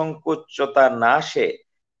সংকোচতা না আসে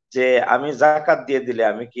যে আমি জাকাত দিয়ে দিলে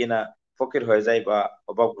আমি কি না ফকির হয়ে যাই বা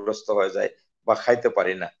অভাবগ্রস্ত হয়ে যাই বা খাইতে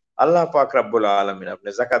পারি না। আল্লাহ পাক রব্বুল আলামিন, আপনি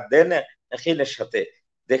জাকাত দেন ইয়াকিনের সাথে,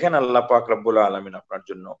 দেখেন আল্লাহ পাক রব্বুল আলামিন আপনার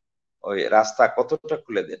জন্য ওই রাস্তা কতটা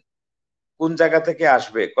খুলে দেন। কোন জায়গা থেকে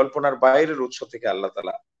আসবে, কল্পনার বাইরের উৎস থেকে আল্লাহ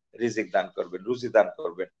তাআলা রিজিক দান করবেন, রুজি দান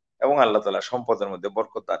করবেন, এবং আল্লাহ তাআলা সম্পদের মধ্যে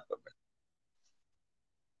বরকত দান করবেন।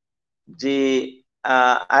 জি,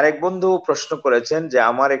 আরেক বন্ধু প্রশ্ন করেছেন যে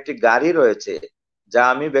আমার একটি গাড়ি রয়েছে যা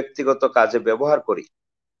আমি ব্যক্তিগত কাজে ব্যবহার করি।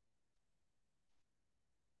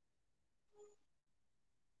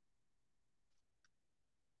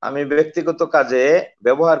 আমি ব্যক্তিগত কাজে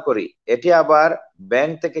ব্যবহার করি। এটি আবার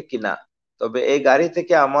ব্যাংক থেকে কিনা। তবে এই গাড়ি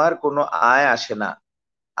থেকে আমার কোনো আয় আসে না।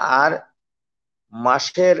 আর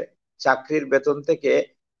মাসের চাকরির বেতন থেকে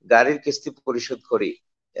গাড়ির কিস্তি পরিশোধ করি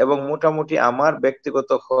এবং মোটামুটি আমার ব্যক্তিগত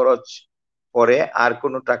খরচ পরে আর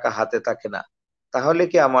কোনো টাকা হাতে থাকে না। তাহলে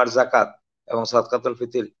কি আমার জাকাত এবং সদকাতুল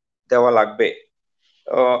ফিতর দেওয়া লাগবে?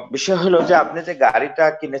 বিষয় হলো যে আপনি যে গাড়িটা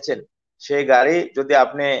কিনেছেন, সেই গাড়ি যদি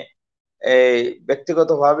আপনি এই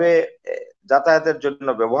ব্যক্তিগতভাবে এ যাতায়াতের জন্য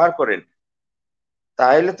ব্যবহার করেন,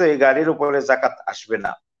 তাহলে তো এই গাড়ির উপরে জাকাত আসবে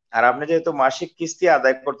না। আর আপনি যেহেতু মাসিক কিস্তি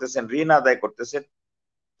আদায় করতেছেন, ঋণ আদায় করতেছেন,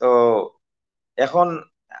 তো এখন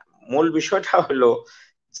মূল বিষয়টা হলো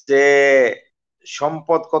যে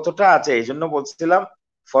সম্পদ কতটা আছে, এই জন্য বলছিলাম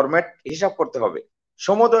ফরম্যাট হিসাব করতে হবে।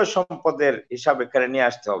 সমুদয় সম্পদের হিসাব এখানে নিয়ে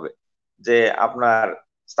আসতে হবে যে আপনার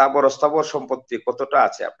স্থাবর অস্থাবর সম্পত্তি কতটা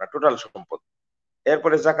আছে, আপনার টোটাল সম্পদ।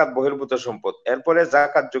 এরপরে জাকাত বহির্ভূত সম্পদ, এরপরে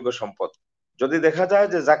জাকাতযোগ্য সম্পদ। যদি দেখা যায়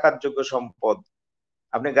যে জাকাতযোগ্য সম্পদ,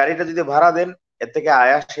 আপনি গাড়িটা যদি ভাড়া দেন, এর থেকে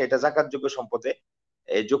আয় আসে, এটা জাকাতযোগ্য সম্পদে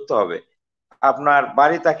যুক্ত হবে। আপনার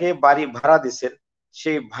বাড়ি, তাকে বাড়ি ভাড়া দিচ্ছেন,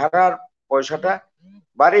 সেই ভাড়ার পয়সাটা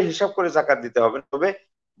বাড়ির হিসাব করে জাকাত দিতে হবে, তবে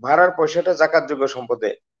ভাড়ার পয়সাটা জাকাতযোগ্য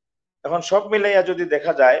সম্পদে। এখন সব মিলাইয়া যদি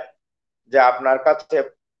দেখা যায় যে আপনার কাছে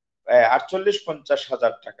 48-50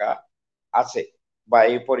 হাজার টাকা আছে বা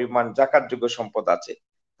এই পরিমাণ জাকাতযোগ্য সম্পদ আছে,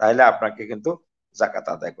 তাহলে আপনাকে কিন্তু জাকাত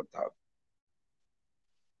আদায় করতে হবে।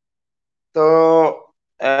 তো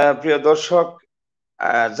প্রিয় দর্শক,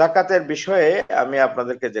 জাকাতের বিষয়ে আমি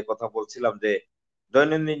আপনাদেরকে যে কথা বলছিলাম যে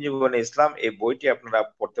দৈনন্দিন জীবনে ইসলাম, এই বইটি আপনারা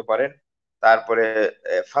পড়তে পারেন। তারপরে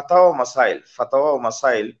ফাতাওয়া ও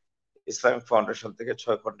মাসাইল ইসলামিক ফাউন্ডেশন থেকে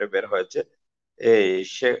 6 খণ্ডে বের হয়েছে। এই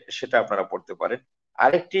সেটা আপনারা পড়তে পারেন।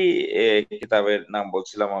 আরেকটি কিতাবের নাম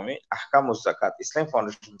বলছিলাম আমি, আহকামুজ যাকাত, ইসলামিক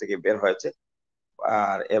ফাউন্ডেশন থেকে বের হয়েছে।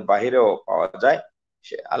 আর এর বাহিরেও পাওয়া যায়।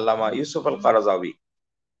 সে আল্লামা ইউসুফ আল কারাজাউই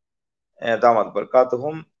দামাত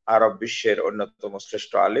বরকাতুহুম, আরব বিশ্বের অন্যতম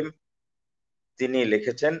শ্রেষ্ঠ আলিম, তিনি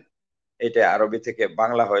লিখেছেন। এটা আরবি থেকে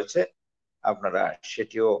বাংলা হয়েছে, আপনারা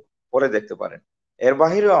সেটিও পড়ে দেখতে পারেন। এর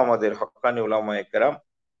বাহিরেও আমাদের হক্কানি উলামায়ে কেরাম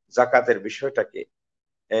জাকাতের বিষয়টাকে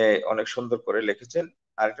অনেক সুন্দর করে লিখেছেন।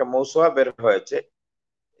 আর একটা মৌসুয়া বের হয়েছে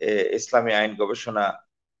ইসলামী আইন গবেষণা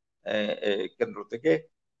কেন্দ্র থেকে,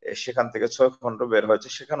 সেখান থেকে 6 খণ্ড বের হয়েছে।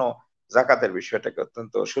 সেখানেও জাকাতের বিষয়টাকে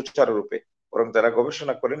অত্যন্ত সুচারুরূপে, বরং যারা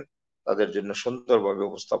গবেষণা করেন তাদের জন্য সুন্দরভাবে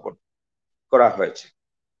উপস্থাপন করা হয়েছে।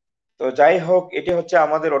 তো যাই হোক, এটি হচ্ছে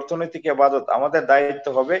আমাদের অর্থনৈতিক ইবাদত। আমাদের দায়িত্ব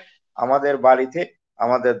হবে আমাদের বাড়িতে,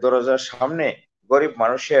 আমাদের দরজার সামনে গরিব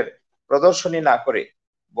মানুষের প্রদর্শনী না করে,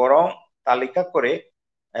 বরং তালিকা করে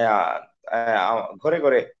ঘরে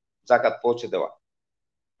ঘরে জাকাত পৌঁছে দেওয়া।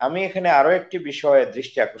 আমি এখানে আরো একটি বিষয়ে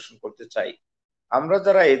দৃষ্টি আকর্ষণ করতে চাই। আমরা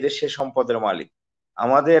যারা এই দেশে সম্পদের মালিক,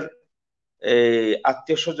 আমাদের এই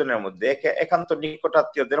আত্মীয় স্বজনের মধ্যে একান্ত নিকট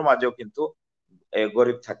আত্মীয়দের মাঝেও কিন্তু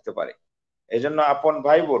গরিব থাকতে পারে। এই জন্য আপন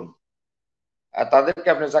ভাই বোন, তাদেরকে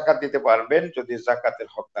আপনি জাকাত দিতে পারবেন যদি জাকাতের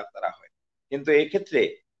হকদার তারা হয়। কিন্তু এই ক্ষেত্রে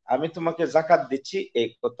আমি তোমাকে জাকাত দিচ্ছি এই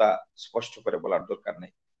কথা স্পষ্ট করে বলার দরকার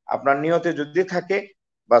নেই। আপনার নিয়তে যদি থাকে,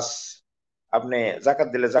 বাস আপনি জাকাত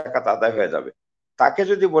দিলে জাকাত আদায় হয়ে যাবে। তাকে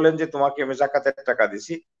যদি বলেন যে তোমাকে আমি জাকাতের টাকা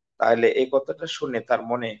দিছি, তাহলে এই কথাটা শুনে তার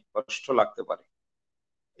মনে কষ্ট লাগতে পারে।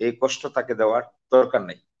 এই কষ্ট তাকে দেওয়ার দরকার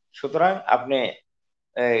নেই। সুতরাং আপনি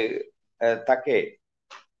তাকে,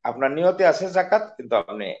 আপনার নিয়তে আছে জাকাত, কিন্তু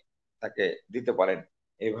আপনি তাকে দিতে পারেন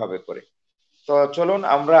এইভাবে করে। তো চলুন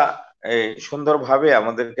আমরা এই সুন্দরভাবে,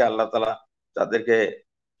 আমাদেরকে আল্লাহ তাআলা যাদেরকে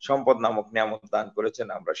সম্পদ নামক নিয়ামত দান করেছেন,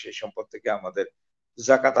 আমরা সেই সম্পদ থেকে আমাদের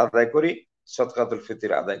জাকাত আদায় করি, সদকাতুল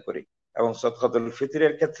ফিতর আদায় করি। এবং সদকাতুল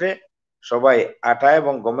ফিতরের ক্ষেত্রে সবাই আটা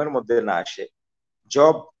এবং গমের মধ্যে না আসে,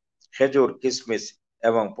 জব, খেজুর, কিশমিশ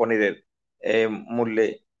এবং পনিরের মূল্যে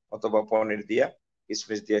অথবা পনির দিয়া,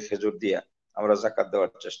 কিশমিশ দিয়া, খেজুর দিয়া আমরা জাকাত দেওয়ার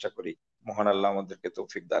চেষ্টা করি। মহান আল্লাহ আমাদেরকে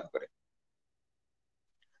তৌফিক দান করে।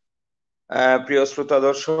 প্রিয় শ্রোতা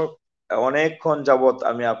দর্শক, অনেকক্ষণ যাবত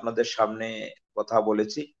আমি আপনাদের সামনে কথা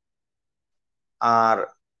বলেছি, আর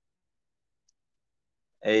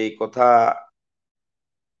এই কথা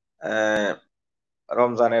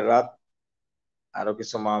রমজানের রাত, আরো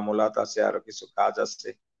কিছু মামুলাত আছে, আরো কিছু কাজ আছে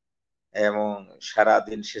এবং সারা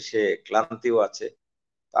দিন শেষে ক্লান্তিও আছে।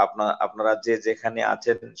 আপনারা যে যেখানে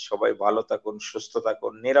আছেন সবাই ভালো থাকুন, সুস্থ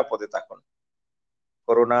থাকুন, নিরাপদে থাকুন।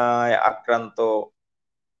 করোনায় আক্রান্ত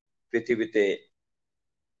পৃথিবীতে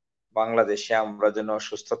বাংলাদেশে আমরা যেন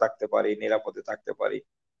সুস্থ থাকতে পারি, নিরাপদে থাকতে পারি।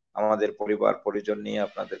 আমাদের পরিবার পরিজন নিয়ে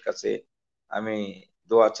আপনাদের কাছে আমি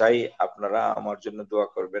দোয়া চাই, আপনারা আমার জন্য দোয়া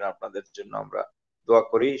করবেন, আপনাদের জন্য আমরা দোয়া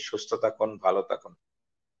করি। সুস্থ থাকুন, ভালো থাকুন।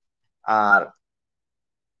 আর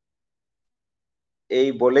এই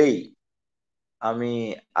বলেই আমি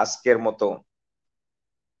আজকের মতো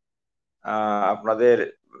আপনাদের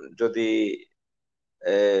যদি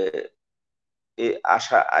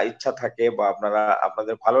আশা ইচ্ছা থাকে বা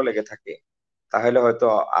আপনাদের ভালো লেগে থাকে, তাহলে হয়তো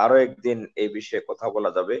আরো একদিন এই বিষয়ে কথা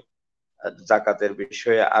বলা যাবে। জাকাতের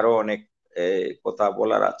বিষয়ে আরো অনেক কথা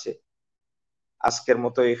বলার আছে। আজকের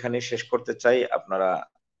মতো এখানে শেষ করতে চাই। আপনারা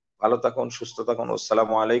ভালো থাকুন, সুস্থ থাকুন।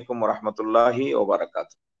 আসসালামু আলাইকুম ওয়া রাহমাতুল্লাহি ওয়া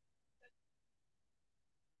বারাকাতুহু।